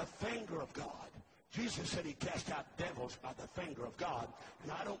about the finger of God. Jesus said he cast out devils by the finger of God.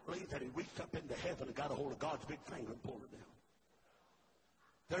 And I don't believe that he reached up into heaven and got a hold of God's big finger and pulled it down.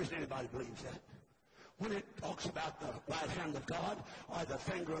 There isn't anybody who believes that. When it talks about the right hand of God or the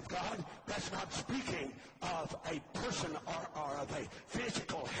finger of God, that's not speaking of a person or of a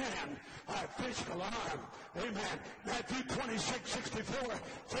physical hand or a physical arm. Amen. Matthew 26:64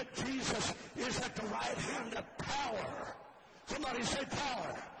 said Jesus is at the right hand of power. Somebody say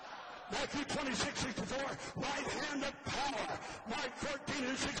power. Matthew 26:64, right hand of power. Mark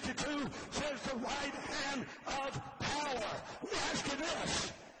 14:62 says the right hand of power. Let me ask you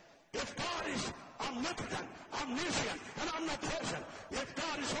this. If God is omnipotent, omniscient, and omnipresent, if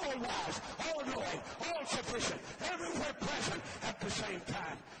God is all-wise, all-knowing, all-sufficient, everywhere present at the same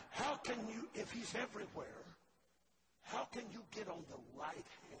time, how can you, if he's everywhere, how can you get on the right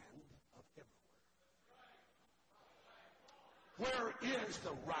hand of everywhere? Where is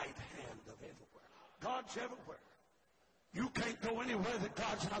the right hand of everywhere? God's everywhere. You can't go anywhere that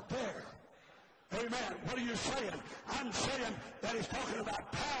God's not there. Amen. What are you saying? I'm saying that he's talking about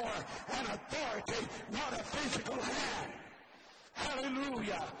power and authority, not a physical hand.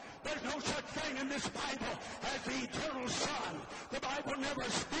 Hallelujah. There's no such thing in this Bible as the eternal Son. The Bible never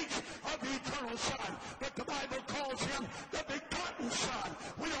speaks of the eternal Son, but the Bible calls him the begotten Son.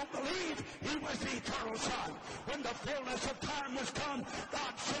 We don't believe he was the eternal Son. When the fullness of time was come,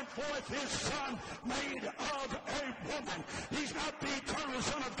 God sent forth his Son made of a woman. He's not the eternal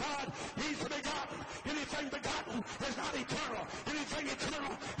Son of God. He's the begotten. Anything begotten is not eternal. Anything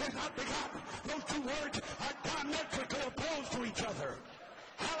eternal is not begotten. Those two words are diametrically opposed to each other.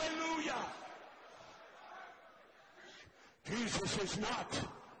 Hallelujah. Jesus is not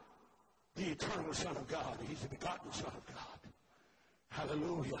the eternal Son of God. He's the begotten Son of God.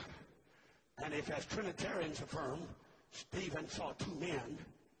 Hallelujah. And if, as Trinitarians affirm, Stephen saw two men,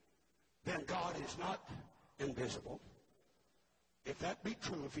 then God is not invisible. If that be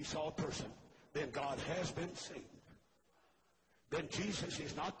true, if he saw a person, then God has been seen. Then Jesus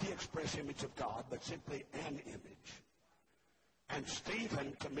is not the express image of God, but simply an image. And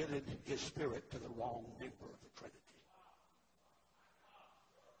Stephen committed his spirit to the wrong member of the Trinity.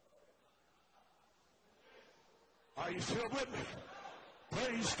 Are you still with me?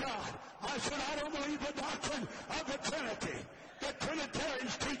 Praise God. I said I don't believe the doctrine of the Trinity. The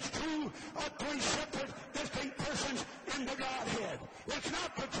Trinitarians teach two or three separate distinct persons in the Godhead. It's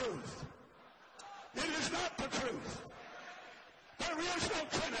not the truth. It is not the truth. There is no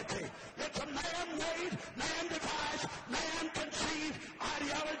Trinity. It's a man-made, man-devised, man-conceived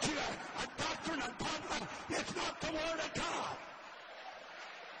ideology, a doctrine, a dogma. It's not the Word of God.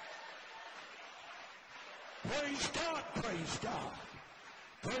 Praise God, praise God,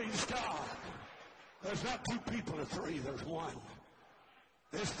 praise God. There's not two people or three, there's one.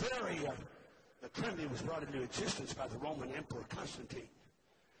 This theory of the Trinity was brought into existence by the Roman Emperor Constantine,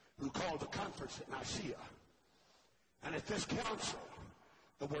 who called the conference at Nicaea. And at this council,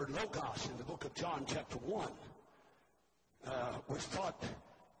 the word logos in the book of John chapter 1 was thought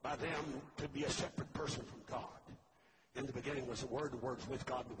by them to be a separate person from God. In the beginning was the Word was with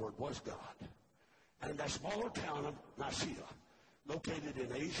God, the Word was God. And in that smaller town of Nicaea, located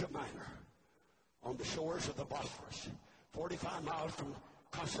in Asia Minor, on the shores of the Bosphorus, 45 miles from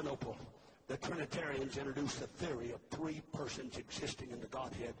Constantinople, the Trinitarians introduced the theory of three persons existing in the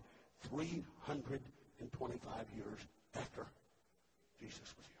Godhead 325 years after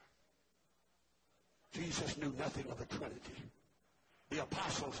Jesus was here. Jesus knew nothing of the Trinity. The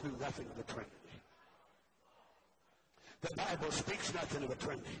apostles knew nothing of the Trinity. The Bible speaks nothing of the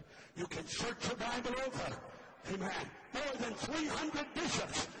Trinity. You can search the Bible over. Amen. More than 300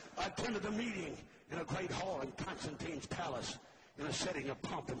 bishops attended a meeting in a great hall in Constantine's palace in a setting of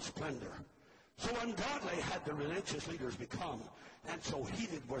pomp and splendor. So ungodly had the religious leaders become, and so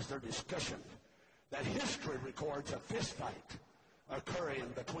heated was their discussion, that history records a fist fight occurring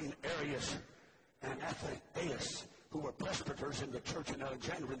between Arius and Athanasius, who were presbyters in the church in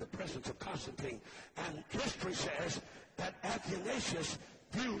Alexandria in the presence of Constantine. And history says that Athanasius'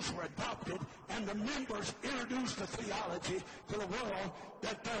 views were adopted, and the members introduced the theology to the world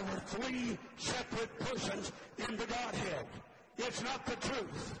that there were three separate persons in the Godhead. It's not the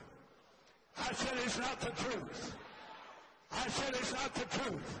truth. I said it's not the truth. I said it's not the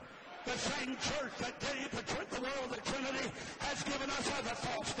truth. The same church that gave the world the Trinity has given us other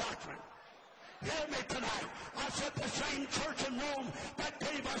false doctrine. Hear me tonight. I said the same church in Rome that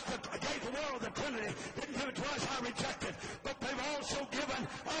gave the world the Trinity didn't give it to us. I reject it. But they've also given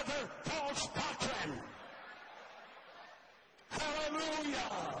other false doctrine.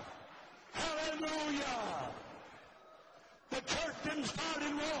 Hallelujah. Hallelujah. The church didn't start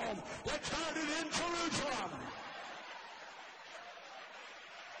in Rome. It started in Jerusalem.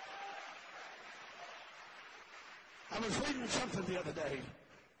 I was reading something the other day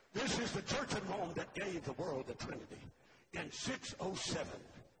This is the church in Rome that gave the world the Trinity. In 607,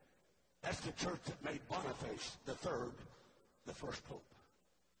 that's the church that made Boniface III the first pope.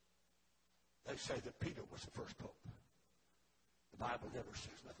 They say that Peter was the first pope. The Bible never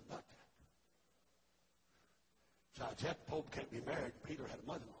says nothing about that. Besides, that pope can't be married. Peter had a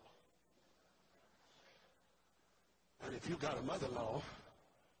mother-in-law. And if you got a mother-in-law,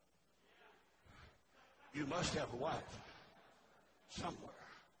 you must have a wife somewhere.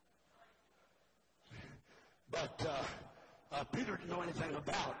 But Peter didn't know anything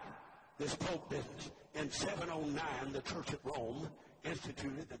about this pope business. In 709, the church at Rome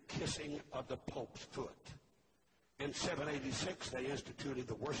instituted the kissing of the pope's foot. In 786, they instituted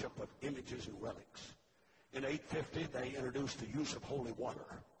the worship of images and relics. In 850, they introduced the use of holy water.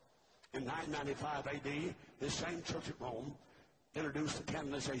 In 995 A.D., this same church at Rome introduced the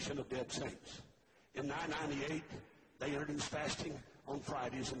canonization of dead saints. In 998, they introduced fasting on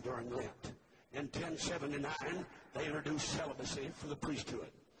Fridays and during Lent. In 1079, they introduced celibacy for the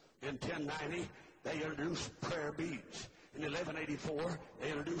priesthood. In 1090, they introduced prayer beads. In 1184, they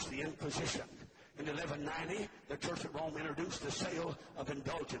introduced the Inquisition. In 1190, the Church at Rome introduced the sale of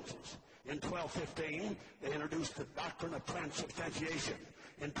indulgences. In 1215, they introduced the doctrine of transubstantiation.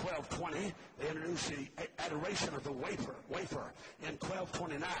 In 1220, they introduced the adoration of the wafer. In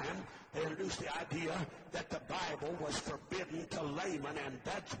 1229, they introduced the idea that the Bible was forbidden to laymen, and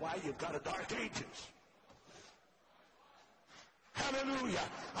that's why you've got a Dark Ages. Hallelujah.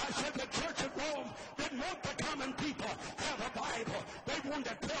 I said the church at Rome didn't want the common people have a Bible. They wanted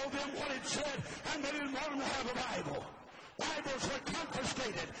to tell them what it said, and they didn't want them to have a Bible. Bibles were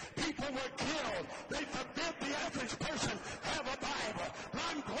confiscated. People were killed. They forbid the average person have a Bible. But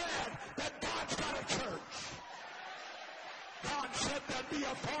I'm glad that God's got a church. God said there'd be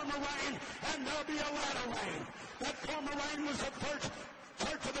a former rain and there'll be a latter rain. That former rain was the first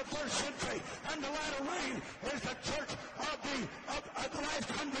church of the first century, and the latter rain is the church of the last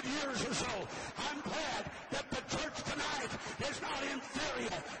 100 years or so. I'm glad that the church tonight is not inferior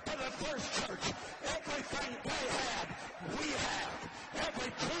to the first church. Everything they had, we have.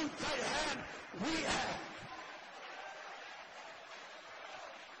 Every truth they had, we have.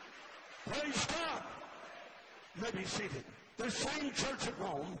 Praise God. You may be seated. The same church at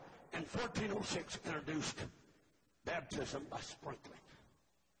Rome in 1406 introduced baptism by sprinkling.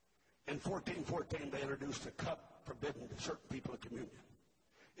 In 1414, they introduced a cup forbidden to certain people of communion.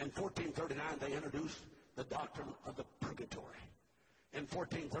 In 1439, they introduced the doctrine of the purgatory. In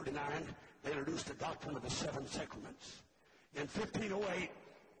 1439, they introduced the doctrine of the seven sacraments. In 1508,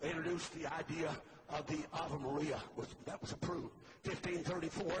 they introduced the idea of the Ave Maria. That was approved.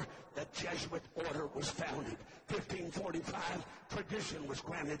 1534, the Jesuit order was founded. 1545, tradition was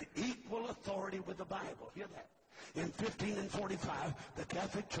granted equal authority with the Bible. Hear that? In 1545, the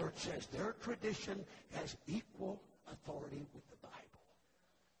Catholic Church says their tradition has equal authority with the Bible.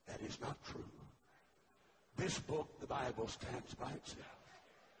 That is not true. This book, the Bible, stands by itself.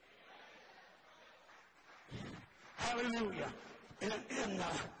 Hallelujah. In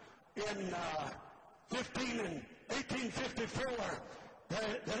 1854,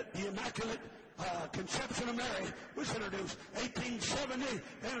 the Immaculate Conception of Mary was introduced. 1870,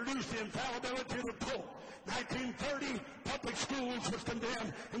 introduced the infallibility of the Pope. 1930, public schools was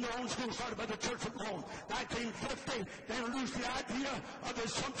condemned, and their own school started by the Church of Rome. 1950, they introduced the idea of the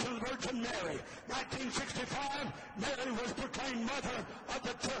Assumption of the Virgin Mary. 1965, Mary was proclaimed Mother of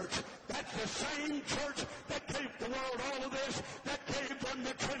the Church. That's the same church that gave the world all of this, that gave them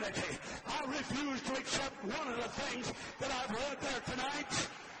the Trinity. I refuse to accept one of the things that I've read there tonight.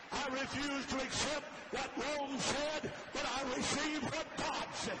 I refuse to accept what Rome said, but I receive what God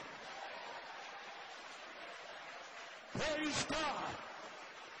said. Praise God.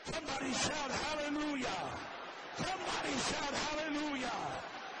 Somebody shout hallelujah. Somebody shout hallelujah.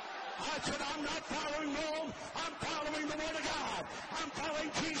 I said, I'm not following Rome. I'm following the Word of God. I'm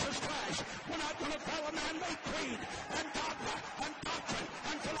following Jesus Christ. We're not going to follow man-made creed and dogma and doctrine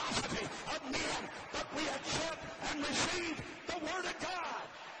and philosophy of men, but we accept and receive the Word of God.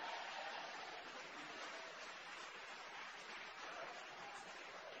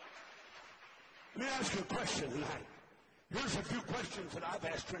 Let me ask you a question tonight. Here's a few questions that I've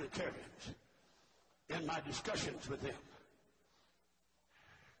asked Trinitarians in my discussions with them.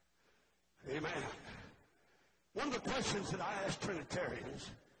 Amen. One of the questions that I ask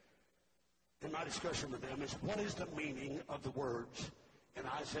Trinitarians in my discussion with them is, what is the meaning of the words in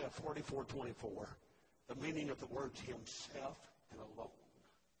Isaiah 44:24? The meaning of the words himself and alone.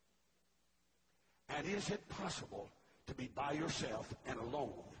 And is it possible to be by yourself and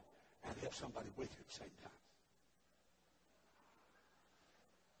alone and have somebody with you at the same time?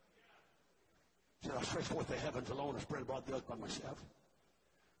 said, I stretched forth the heavens alone and spread abroad the earth by myself.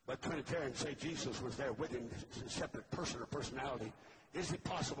 But Trinitarians say Jesus was there with him, a separate person or personality. Is it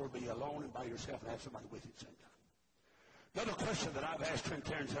possible to be alone and by yourself and have somebody with you at the same time? Another question that I've asked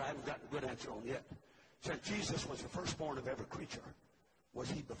Trinitarians that I haven't gotten a good answer on yet. Since Jesus was the firstborn of every creature, was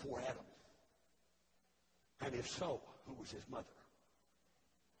he before Adam? And if so, who was his mother?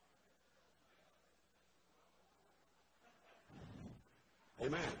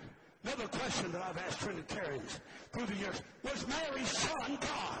 Amen. Another question that I've asked Trinitarians through the years, was Mary's son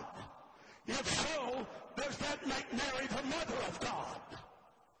God? If so, does that make Mary the mother of God?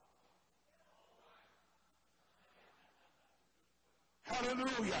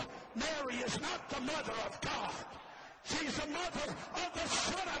 Hallelujah. Mary is not the mother of God. She's the mother of the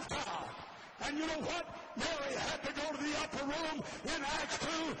Son of God. And you know what? Mary had to go to the upper room in Acts 2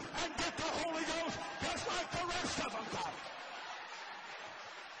 and get the Holy Ghost just like the rest of them got.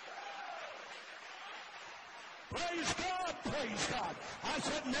 Praise God, praise God. I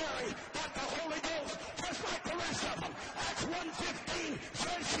said Mary got the Holy Ghost just like the rest of them. Acts 1:15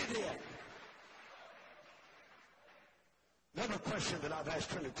 says she did. Another question that I've asked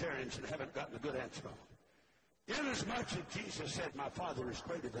Trinitarians and haven't gotten a good answer on. Inasmuch as Jesus said, my Father is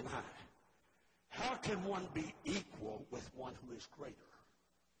greater than I, how can one be equal with one who is greater?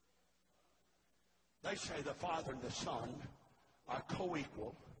 They say the Father and the Son are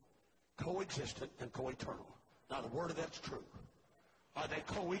co-equal, co-existent, and co-eternal. Not a word of that's true. Are they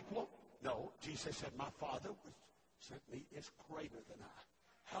co-equal? No. Jesus said, my Father who sent me is greater than I.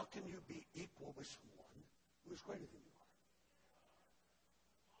 How can you be equal with someone who is greater than you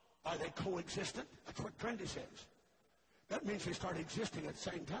are? Are they co-existent? That's what Trinity says. That means they start existing at the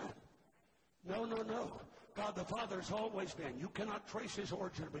same time. No, no, no. God the Father has always been. You cannot trace his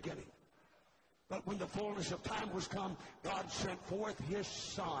origin at the beginning. But when the fullness of time was come, God sent forth his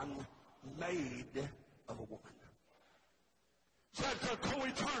Son, made of a woman. Said they're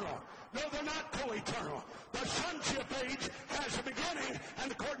co-eternal. No, they're not co-eternal. The sonship age has a beginning,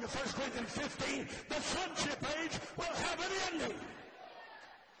 and according to 1 Corinthians 15, the sonship age will have an ending.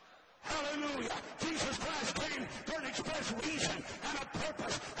 Hallelujah. Jesus Christ came for an express reason and a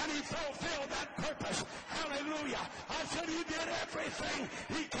purpose, and he fulfilled that purpose. Hallelujah. I said he did everything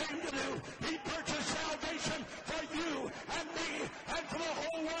he came to do. He purchased salvation for you and me and for the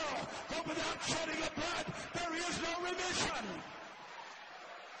whole world. But without shedding of blood, there is no remission.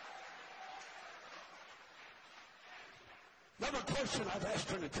 Another question I've asked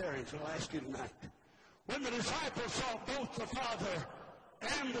Trinitarians, and I'll ask you tonight. When the disciples saw both the Father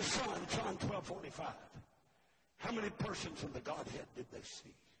and the Son, John 12:45, how many persons in the Godhead did they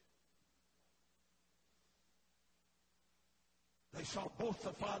see? They saw both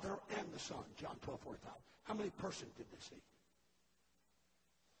the Father and the Son, John 12:45. How many persons did they see?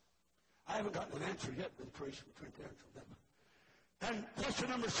 I haven't gotten an answer yet to the Trinitarians from them. And question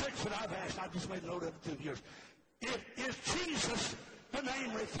number 6 that I've asked, I've just made a note of it through the years. Is Jesus the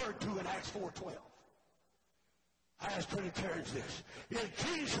name referred to in Acts 4:12? I asked Trinitarians this. Is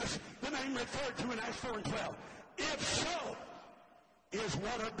Jesus the name referred to in Acts 4:12? If so, is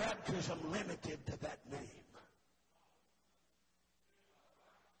water baptism limited to that name?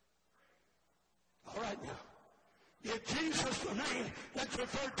 All right now. Is Jesus the name that's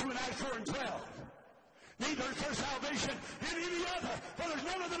referred to in Acts 4:12? Neither is there salvation in any other, for there's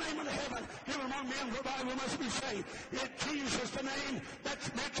none other name in heaven given among men whereby we must be saved. Is Jesus the name that's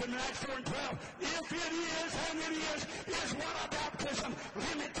mentioned in Acts 4:12? If it is, and it is water baptism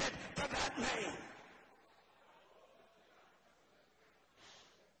limited to that name?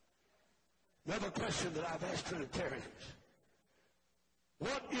 Another question that I've asked Trinitarians.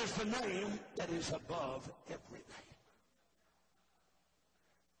 What is the name that is above every name?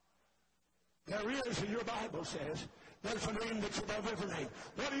 There is, and your Bible says, there's a name that's above every name.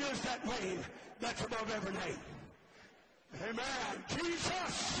 What is that name that's above every name? Amen.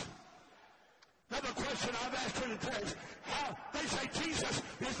 Jesus. Another question I've asked Trinitarians. They say Jesus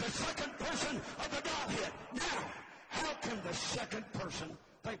is the second person of the Godhead. Now, how can the second person,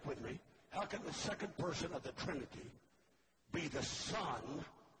 think with me, how can the second person of the Trinity be the son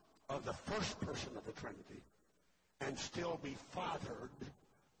of the first person of the Trinity and still be fathered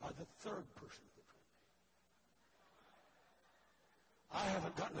by the third person of the Trinity? I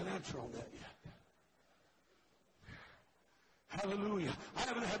haven't gotten an answer on that yet. Hallelujah. I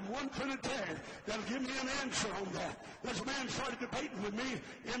haven't had one Trinitarian that'll give me an answer on that. There's a man started debating with me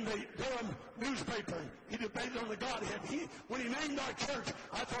in the Durham newspaper. He debated on the Godhead. When he named our church,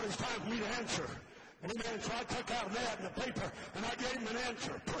 I thought it was time for me to answer. Amen. So I took out an ad in the paper, and I gave him an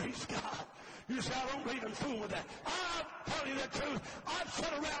answer. Praise God. You say, I don't believe in fool with that. I'll tell you the truth. I've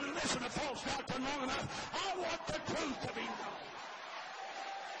sat around and listened to false doctrine long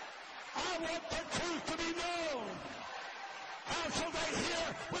want the truth to be known. How shall they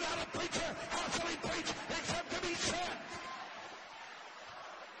hear without a preacher? How shall he preach except to be sent?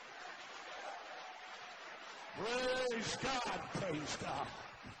 Praise God, praise God.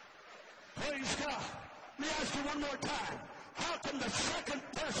 Praise God. Let me ask you one more time. How can the second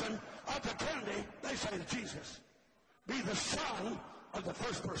person of the Trinity, they say Jesus, be the son of the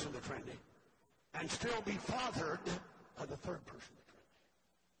first person of the Trinity and still be fathered of the third person of the Trinity?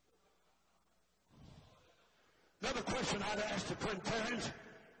 Another question I'd ask the Trinitarians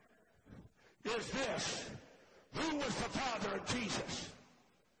is this. Who was the father of Jesus?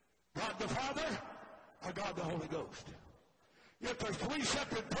 God the Father or God the Holy Ghost? If there's three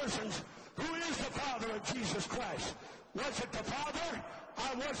separate persons, who is the Father of Jesus Christ? Was it the Father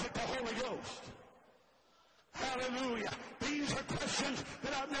or was it the Holy Ghost? Hallelujah. These are questions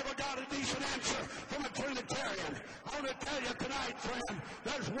that I've never got a decent answer from a Trinitarian. I want to tell you tonight, friend,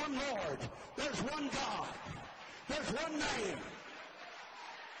 there's one Lord. There's one God. There's one name.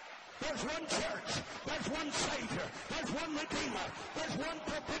 There's one church. There's one Savior. There's one Redeemer. There's one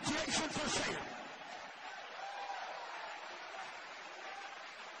propitiation for sin.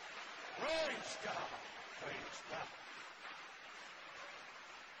 Praise God. Praise God.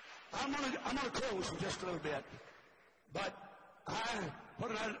 I'm going to close in just a little bit. But I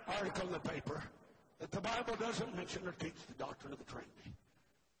put an article in the paper that the Bible doesn't mention or teach the doctrine of the Trinity.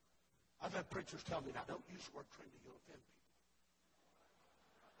 I've had preachers tell me, now don't use the word Trinity, you'll offend people.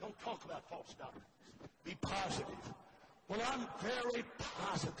 Don't talk about false doctrines. Be positive. Well, I'm very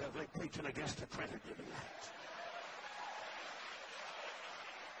positively preaching against the Trinity tonight.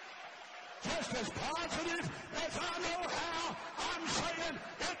 Just as positive as I know how, I'm saying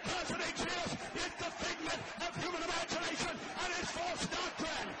it doesn't exist. It's the figment of human imagination, and it's false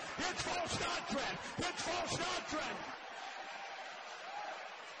doctrine. It's false doctrine. It's false doctrine.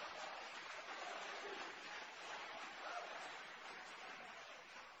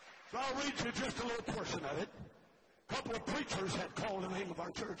 So I'll read you just a little portion of it. A couple of preachers had called the name of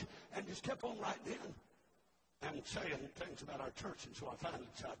our church and just kept on writing in and saying things about our church, and so I finally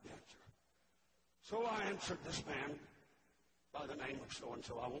decided to answer. So I answered this man by the name of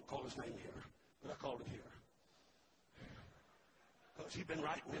so-and-so. I won't call his name here, but I called him here. Because he'd been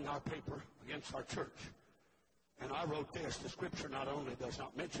writing in our paper against our church. And I wrote this. The Scripture not only does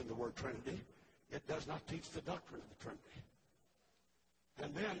not mention the word Trinity, it does not teach the doctrine of the Trinity.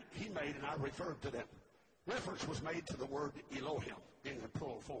 And then he made, and I referred to them, reference was made to the word Elohim, being in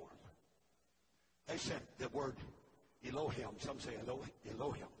plural form. They said the word Elohim, some say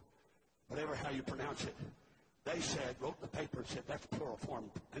Elohim, whatever how you pronounce it. They said, wrote in the paper and said that's plural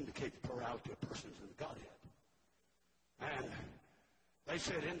form, indicates plurality of persons in the Godhead. And they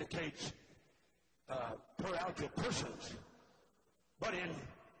said indicates plurality of persons. But in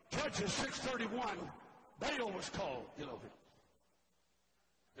Judges 6:31, Baal was called Elohim.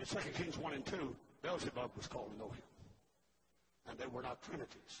 In 2 Kings 1 and 2, Beelzebub was called Elohim. And they were not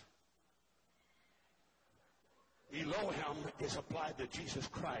trinities. Elohim is applied to Jesus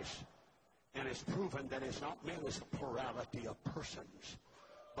Christ, and it's proven that it's not meant as a plurality of persons,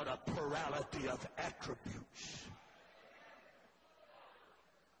 but a plurality of attributes.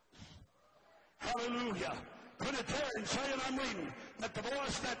 Hallelujah. Trinitarian saying, I'm reading, that the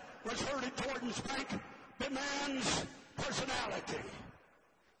voice that was heard at Jordan's bank demands personality.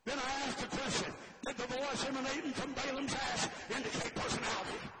 Then I asked the question, did the voice emanating from Balaam's ass indicate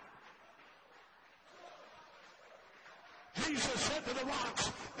personality? Jesus said to the rocks,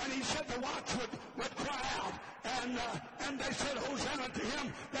 and he said the rocks would cry out, and they said, Hosanna to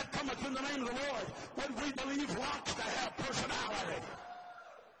him that cometh in the name of the Lord. Would we believe rocks to have personality?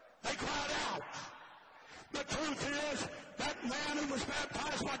 They cried out. The truth is, that man who was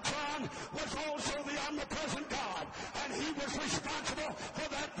baptized by John was also the omnipresent God, and he was responsible for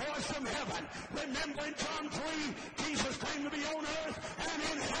that voice from heaven. Remember in John 3, Jesus came to be on earth and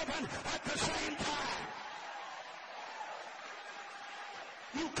in heaven at the same time.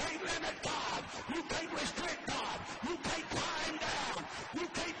 You can't limit God. You can't restrict God. You can't tie him down. You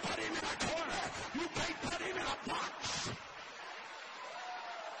can't put him in a corner. You can't put him in a box.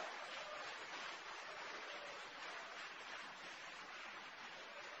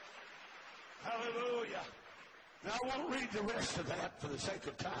 Hallelujah. Now, I won't read the rest of that for the sake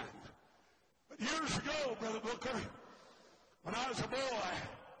of time. But years ago, Brother Booker, when I was a boy,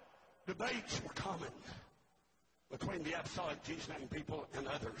 debates were common between the apostolic Jesus-name people and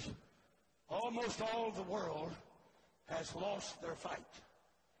others. Almost all of the world has lost their fight.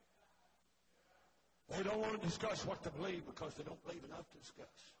 They don't want to discuss what to believe because they don't believe enough to discuss.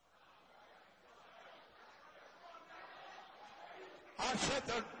 I said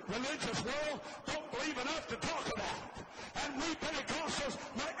the religious world don't believe enough to talk about. And we Pentecostals,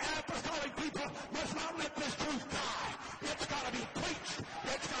 my apostolic people, must not let this truth die. It's got to be preached.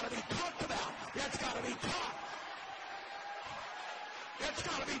 It's got to be talked about. It's got to be taught. It's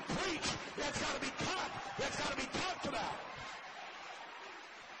got to be preached. It's got to be taught. It's got to be talked about.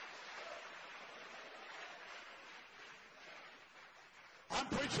 I'm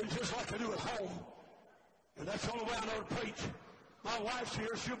preaching just like I do at home. And that's the only way I know to preach. My wife's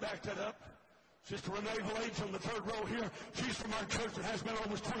here. She'll back that up. Sister Renee Valades on the third row here. She's from our church that has been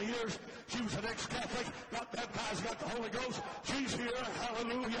almost 20 years. She was an ex-Catholic, got baptized, got the Holy Ghost. She's here.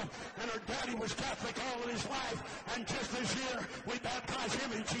 Hallelujah. And her daddy was Catholic all of his life. And just this year, we baptized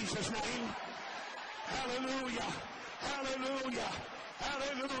him in Jesus' name. Hallelujah. Hallelujah.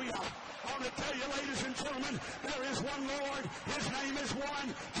 Hallelujah. I want to tell you, ladies and gentlemen, there is one Lord. His name is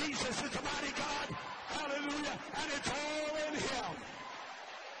one. Jesus is the mighty God. Hallelujah. And it's all in him.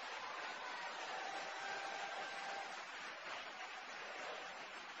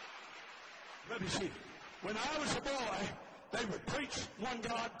 Let me see. When I was a boy, they would preach one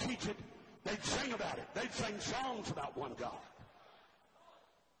God, teach it. They'd sing about it. They'd sing songs about one God.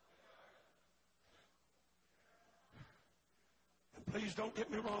 And please don't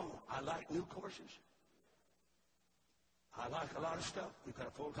get me wrong. I like new courses. I like a lot of stuff. We've got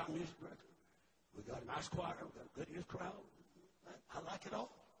a full-time music director. We've got a nice choir. We've got a good youth crowd. I like it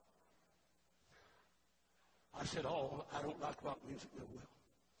all. I said all. I don't like rock music real well.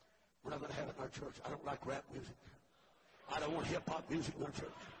 We're not going to have it in our church. I don't like rap music. I don't want hip-hop music in our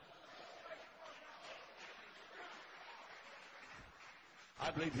church. I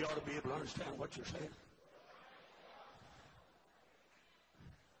believe you ought to be able to understand what you're saying.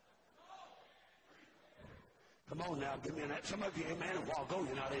 Come on now, give me an amen. Some of you amen, and while go,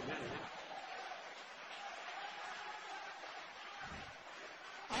 you're not amen.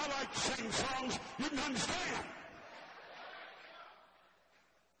 I like to sing songs you can understand.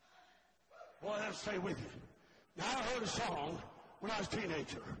 Boy, that'll stay with you. Now, I heard a song when I was a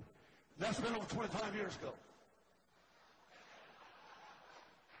teenager. That's been over 25 years ago.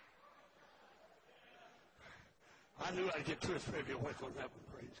 I knew I'd get two or three of you awake on that one,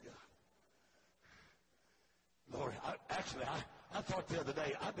 praise God. Lord, I thought the other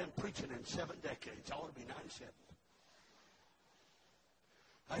day, I've been preaching in 7 decades. I ought to be 97.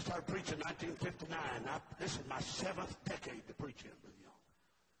 I started preaching in 1959. This is my 7th decade to preach in, Brother Young.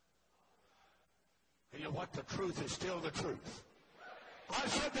 And you know what? The truth is still the truth. I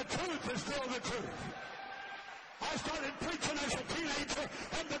said the truth is still the truth. I started preaching as a teenager,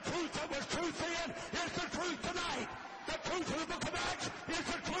 and the truth that was truth then is the truth tonight. The truth of the book of Acts is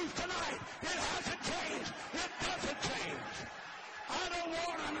the truth tonight. It hasn't changed. It doesn't change. I don't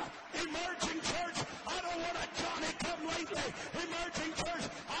want an emerging church. I don't want a Johnny-come-lately emerging church.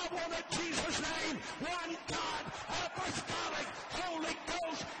 I want a Jesus name, one God, apostolic, Holy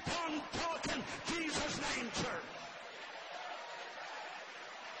Ghost, tongue-talking, Jesus name church.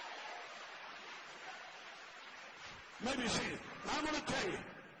 Maybe see, I'm going to tell you,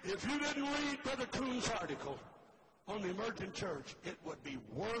 if you didn't read Brother Coon's article on the emerging church, it would be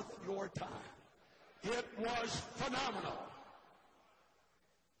worth your time. It was phenomenal.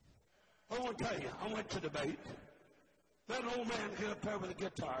 I want to tell you, I went to debate. That old man get up there with a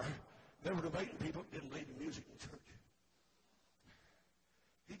guitar. They were debating people that didn't believe in music in church.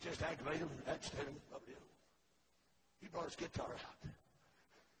 He just aggravated them and agitated them. He brought his guitar out.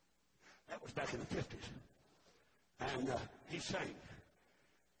 That was back in the 50s. And he sang.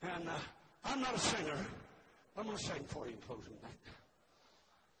 And I'm not a singer. I'm going to sing for you in closing tonight.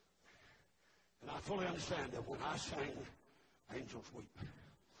 And I fully understand that when I sing, angels weep.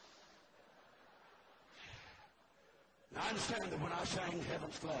 And I understand that when I sang,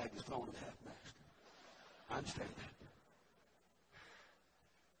 heaven's flag is flown at half-mast. I understand that.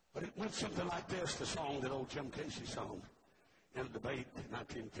 But it went something like this, the song that old Jim Casey sung in a debate in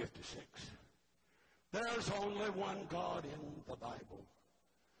 1956. There's only one God in the Bible.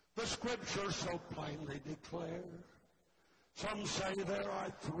 The scriptures so plainly declare. Some say there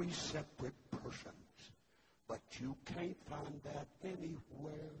are 3 separate persons, but you can't find that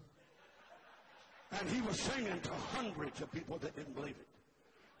anywhere. And he was singing to hundreds of people that didn't believe it.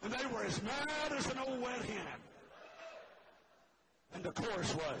 And they were as mad as an old wet hen. And the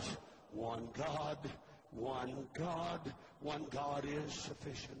chorus was, one God, one God, one God is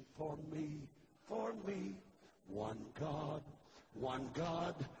sufficient for me. For me, one God, one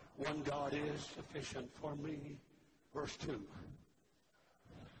God, one God is sufficient for me. Verse 2.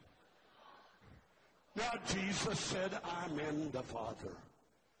 Now Jesus said, I'm in the Father,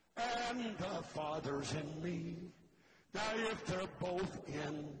 and the Father's in me. Now, if they're both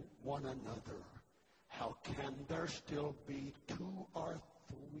in one another, how can there still be two or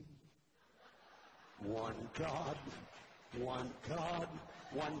three? One God, one God,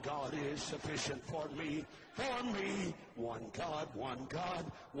 one God is sufficient for me, for me. One God, one God,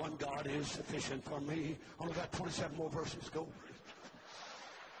 one God is sufficient for me. Only got 27 more verses. Go.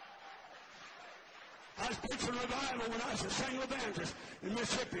 I was preaching revival when I was a single evangelist in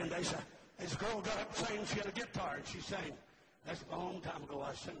Mississippi, and there's a girl got up saying she had a guitar, and she sang. That's a long time ago. I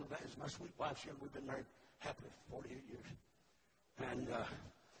was a single evangelist. My sweet wife, we've been married happily for 48 years. And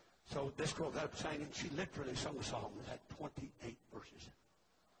so this girl got up singing. She literally sung a song that had 28 verses.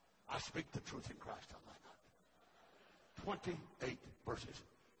 I speak the truth in Christ, I lie not. 28 verses.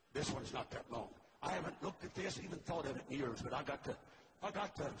 This one's not that long. I haven't looked at this, even thought of it in years, but I got to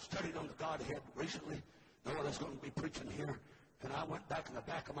study on the Godhead recently. Know what I was going to be preaching here. And I went back in the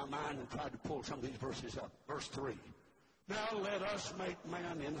back of my mind and tried to pull some of these verses up. Verse 3. Now let us make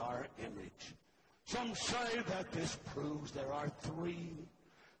man in our image. Some say that this proves there are three.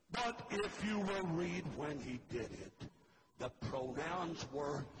 But if you will read when he did it, the pronouns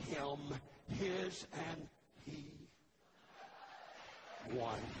were him, his, and he.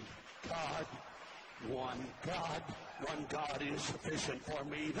 One God, one God, one God is sufficient for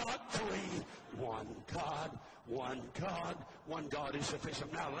me, not three. One God, one God, one God is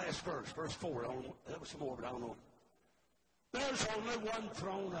sufficient. Now, last verse, verse 4. There was some more, but I don't know. There's only one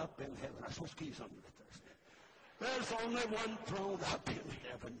throne up in heaven. I suppose keys on you Thursday. There's only one throne up in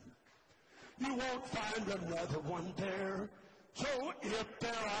heaven. You won't find another one there. So if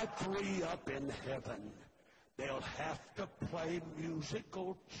there are three up in heaven, they'll have to play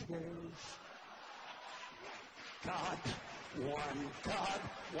musical chairs. God,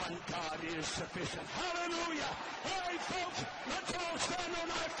 one God is sufficient. Hallelujah! All right, folks, let's all stand on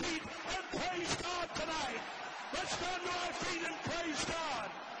our feet and praise God tonight. Let's stand on our feet and praise God.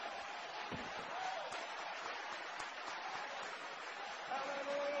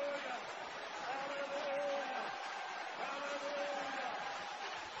 Hallelujah! Hallelujah!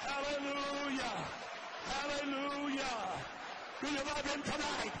 Hallelujah! Hallelujah! Do you love him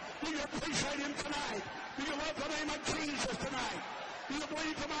tonight? Do you appreciate him tonight? Do you love the name of Jesus tonight? Do you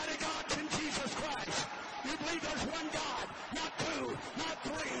believe the mighty God in Jesus Christ? Do you believe there's one God, not two, not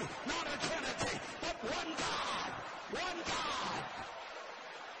three, not a Trinity, but one God, one God.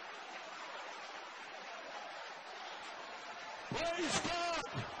 Praise God.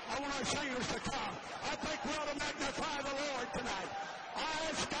 I want our singers to come. I think we ought to magnify the Lord tonight. I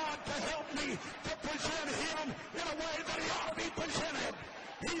ask God to help me to present him in a way that he ought to be presented.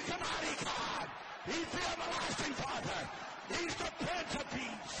 He's the mighty God. He's the everlasting Father. He's the Prince of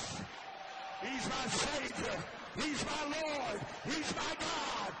Peace. He's my Savior. He's my Lord. He's my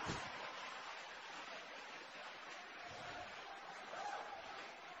God.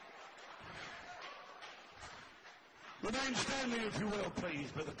 Remain standing if you will,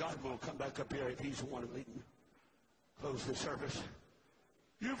 please. Brother God will come back up here if he's the one leading. Close the service.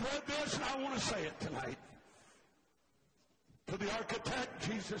 You've heard this, and I want to say it tonight. To the architect,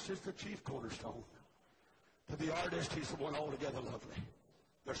 Jesus is the chief cornerstone. To the artist, he's the one altogether lovely.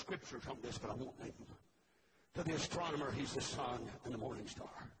 There's scriptures on this, but I won't name them. To the astronomer, he's the sun and the morning star.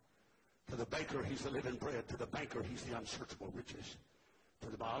 To the baker, he's the living bread. To the banker, he's the unsearchable riches. To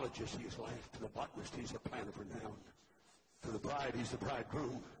the biologist, he is life. To the botanist, he's the plant of renown. To the bride, he's the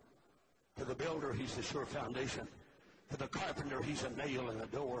bridegroom. To the builder, he's the sure foundation. To the carpenter, he's a nail in a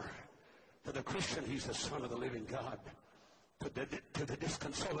door. To the Christian, he's the Son of the living God. To the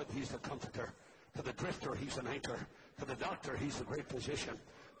disconsolate, he's the comforter. To the drifter, he's an anchor. To the doctor, he's the great physician.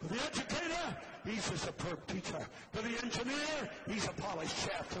 To the educator, he's a superb teacher. To the engineer, he's a polished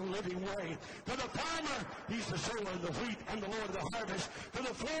shaft and living way. To the farmer, he's the sower and the wheat and the Lord of the harvest. To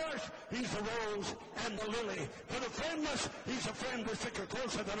the florist, he's the rose and the lily. To the friendless, he's a friend that's thicker,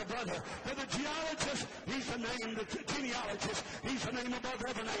 closer than a brother. To the geologist, he's the name, the genealogist, he's the name above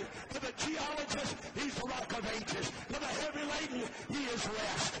every name. To the geologist, he's the rock of ages. To the heavy laden, he is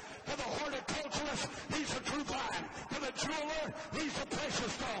rest. To the horticulturist, he's the true vine. To the jeweler, he's the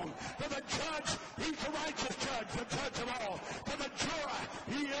precious stone. To the judge, he's the righteous judge, the judge of all. To the juror,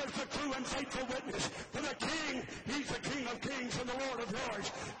 he is the true and faithful witness. To the king, he's the King of kings and the Lord of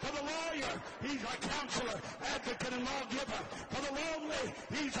lords. To the lawyer, he's our counselor, advocate, and lawgiver. To the lonely,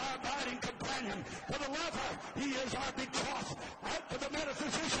 he's our abiding companion. To the lover, he is our betrothed. To the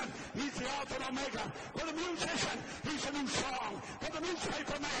metaphysician, he's the Alpha and Omega. To the musician, he's a new song. To the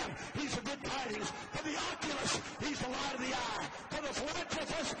newspaper man, he's the good tidings. To the oculist, he's the light of the eye. To the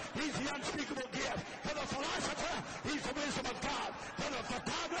philanthropist, he's the unspeakable gift. To the philosopher, he's the wisdom of God. To the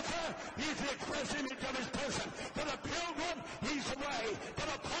photographer, builder, he's the express image of his person. To the pilgrim, he's the way. To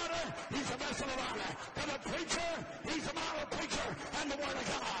the potter, he's a vessel of honor. To the preacher, he's a model preacher and the Word of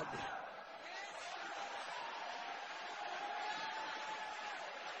God.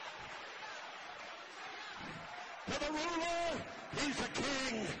 To the ruler, he's the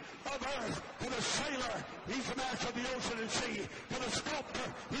king of earth. To the sailor, he's the master of the ocean and sea. To the sculptor,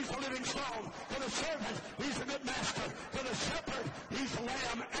 he's the living stone. To the servant, he's the good master. To the shepherd, he's the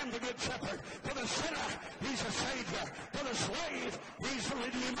lamb and the good shepherd. To the sinner, he's a savior. To the slave, he's the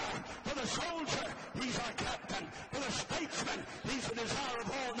redeemer. To the soldier, he's our captain. To the statesman, he's the desire of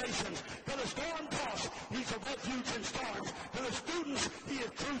all nations. To the storm-tossed, he's a refuge in storms. To the students, he is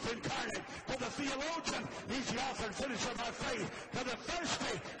truth incarnate. To the theologian, he's the author and finisher of our faith. To the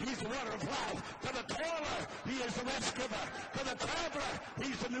thirsty, he's the water of life. To the toiler, he is the rest giver. To the traveler,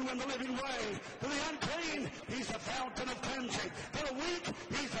 he's the new and the living way. To the unclean, he's the fountain of cleansing. To the weak,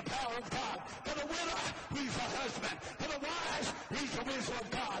 he's the power of God. To the widow, he's the husband. To the wise, he's the wisdom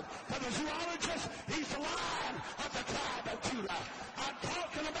of God. To the zoologist, he's the lion of the tribe of Judah. I'm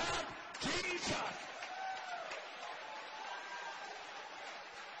talking about Jesus.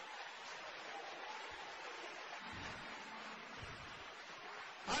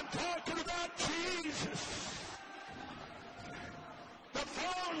 I'm talking about Jesus. The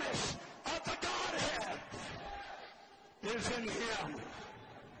fullness of the Godhead is in him.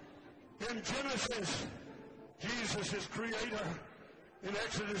 In Genesis, Jesus is creator. In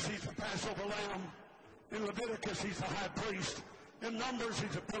Exodus, he's the Passover lamb. In Leviticus, he's the high priest. In Numbers,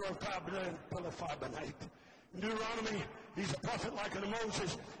 he's a pillar of fire by night. In Deuteronomy, he's a prophet like unto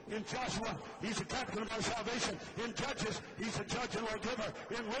Moses. In Joshua, he's the captain of our salvation. In Judges, he's the judge and lawgiver.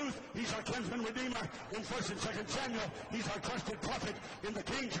 In Ruth, he's our kinsman redeemer. In 1st and 2nd Samuel, he's our trusted prophet. In the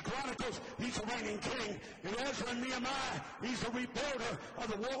Kings and Chronicles, he's the reigning king. In Ezra and Nehemiah, he's the rebuilder of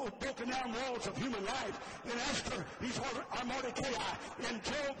the broken down walls of human life. In Esther, he's our Mordecai. In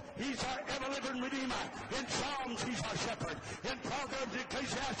Job, he's our ever-living redeemer. In Psalms, he's our shepherd. In Proverbs and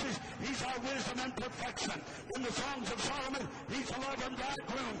Ecclesiastes, he's our wisdom and perfection. In the Songs of Solomon, he's the lover and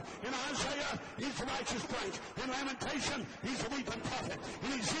bridegroom. In Isaiah, he's the righteous prince. In Lamentation, he's the weeping prophet.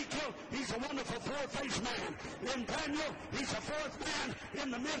 In Ezekiel, he's the wonderful four-faced man. In Daniel, he's the fourth man in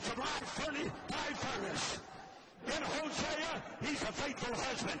the midst of live furnace. In Hosea, he's a faithful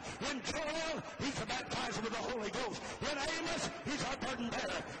husband. In Joel, he's the baptizer with the Holy Ghost. In Amos, he's our burden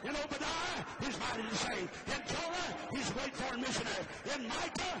bearer. In Obadiah, he's mighty to save. In Torah, he's a great foreign missionary. In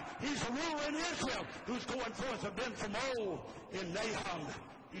Micah, he's the ruler in Israel who's going forth of them from old. In Nahum,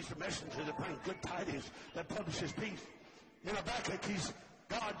 he's the messenger that brings good tidings, that publishes peace. In Habakkuk, he's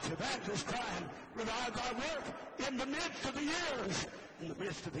God's evangelist crying, revive thy work in the midst of the years. In the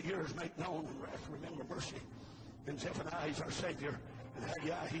midst of the years, make known and wrath, remember mercy. In Zephaniah, he's our Savior. In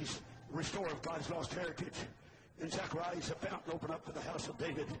Haggai, he's the restorer of God's lost heritage. In Zechariah, he's a fountain open up to the house of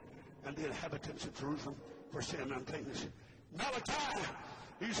David and the inhabitants of Jerusalem for sin and uncleanness. Malachi,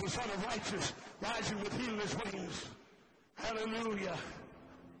 he's the Son of Righteousness, rising with healing his wings. Hallelujah.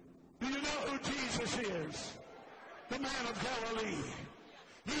 Do you know who Jesus is? The man of Galilee.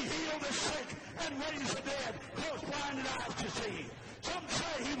 He healed the sick and raised the dead, closed blinded eyes to see. Some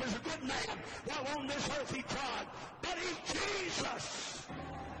say he was a good man while on this earth he trod. But he's Jesus,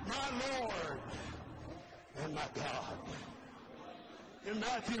 my Lord and my God. In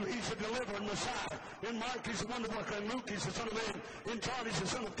Matthew, he's the deliverer and Messiah. In Mark, he's the wonder worker. In Luke, he's the Son of Man. In John, he's the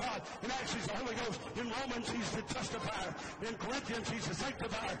Son of God. In Acts, he's the Holy Ghost. In Romans, he's the justifier. In Corinthians, he's the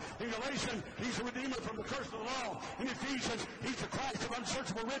sanctifier. In Galatians, he's the redeemer from the curse of the law. In Ephesians, he's the Christ of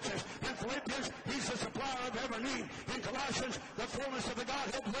unsearchable riches. In Philippians, he's the supplier of every need. In Colossians, the fullness of the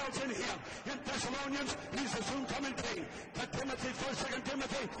Godhead dwells in him. In Thessalonians, he's the soon-coming King. To Timothy, 1st, 2nd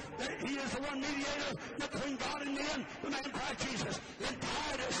Timothy, he is the one mediator between God and men, the man Christ Jesus. In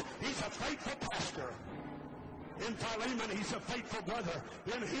Titus, he's a faithful pastor. In Philemon, he's a faithful brother.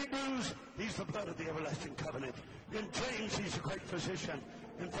 In Hebrews, he's the blood of the everlasting covenant. In James, he's a great physician.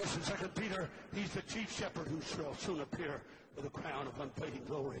 In 1st and 2nd Peter, he's the chief shepherd who shall soon appear with a crown of unfading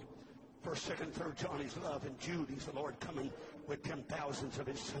glory. 1st, 2nd, 3rd John, he's love. In Jude, he's the Lord coming with 10,000s of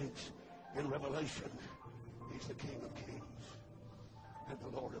his saints. In Revelation, he's the King of kings and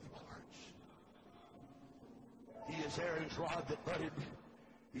the Lord of lords. He is Aaron's rod that budded.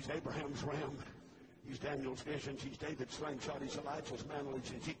 He's Abraham's ram. He's Daniel's visions. He's David's slingshot. He's Elijah's mantle.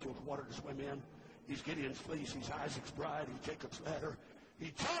 He's Ezekiel's water to swim in. He's Gideon's fleece. He's Isaac's bride. He's Jacob's ladder.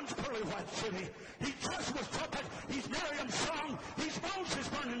 He's John's pearly white city. He's Joshua's trumpet. He's Miriam's song. He's Moses'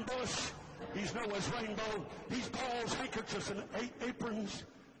 burning bush. He's Noah's rainbow. He's Paul's handkerchiefs and aprons.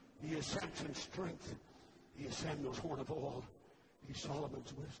 He is Samson's strength. He is Samuel's horn of oil. He's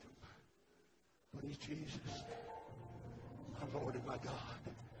Solomon's wisdom. But he's Jesus, my Lord and my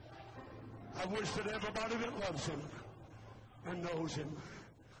God. I wish that everybody that loves him and knows him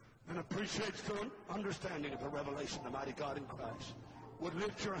and appreciates the understanding of the revelation of the mighty God in Christ would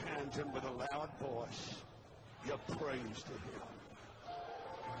lift your hands and with a loud voice give praise to him.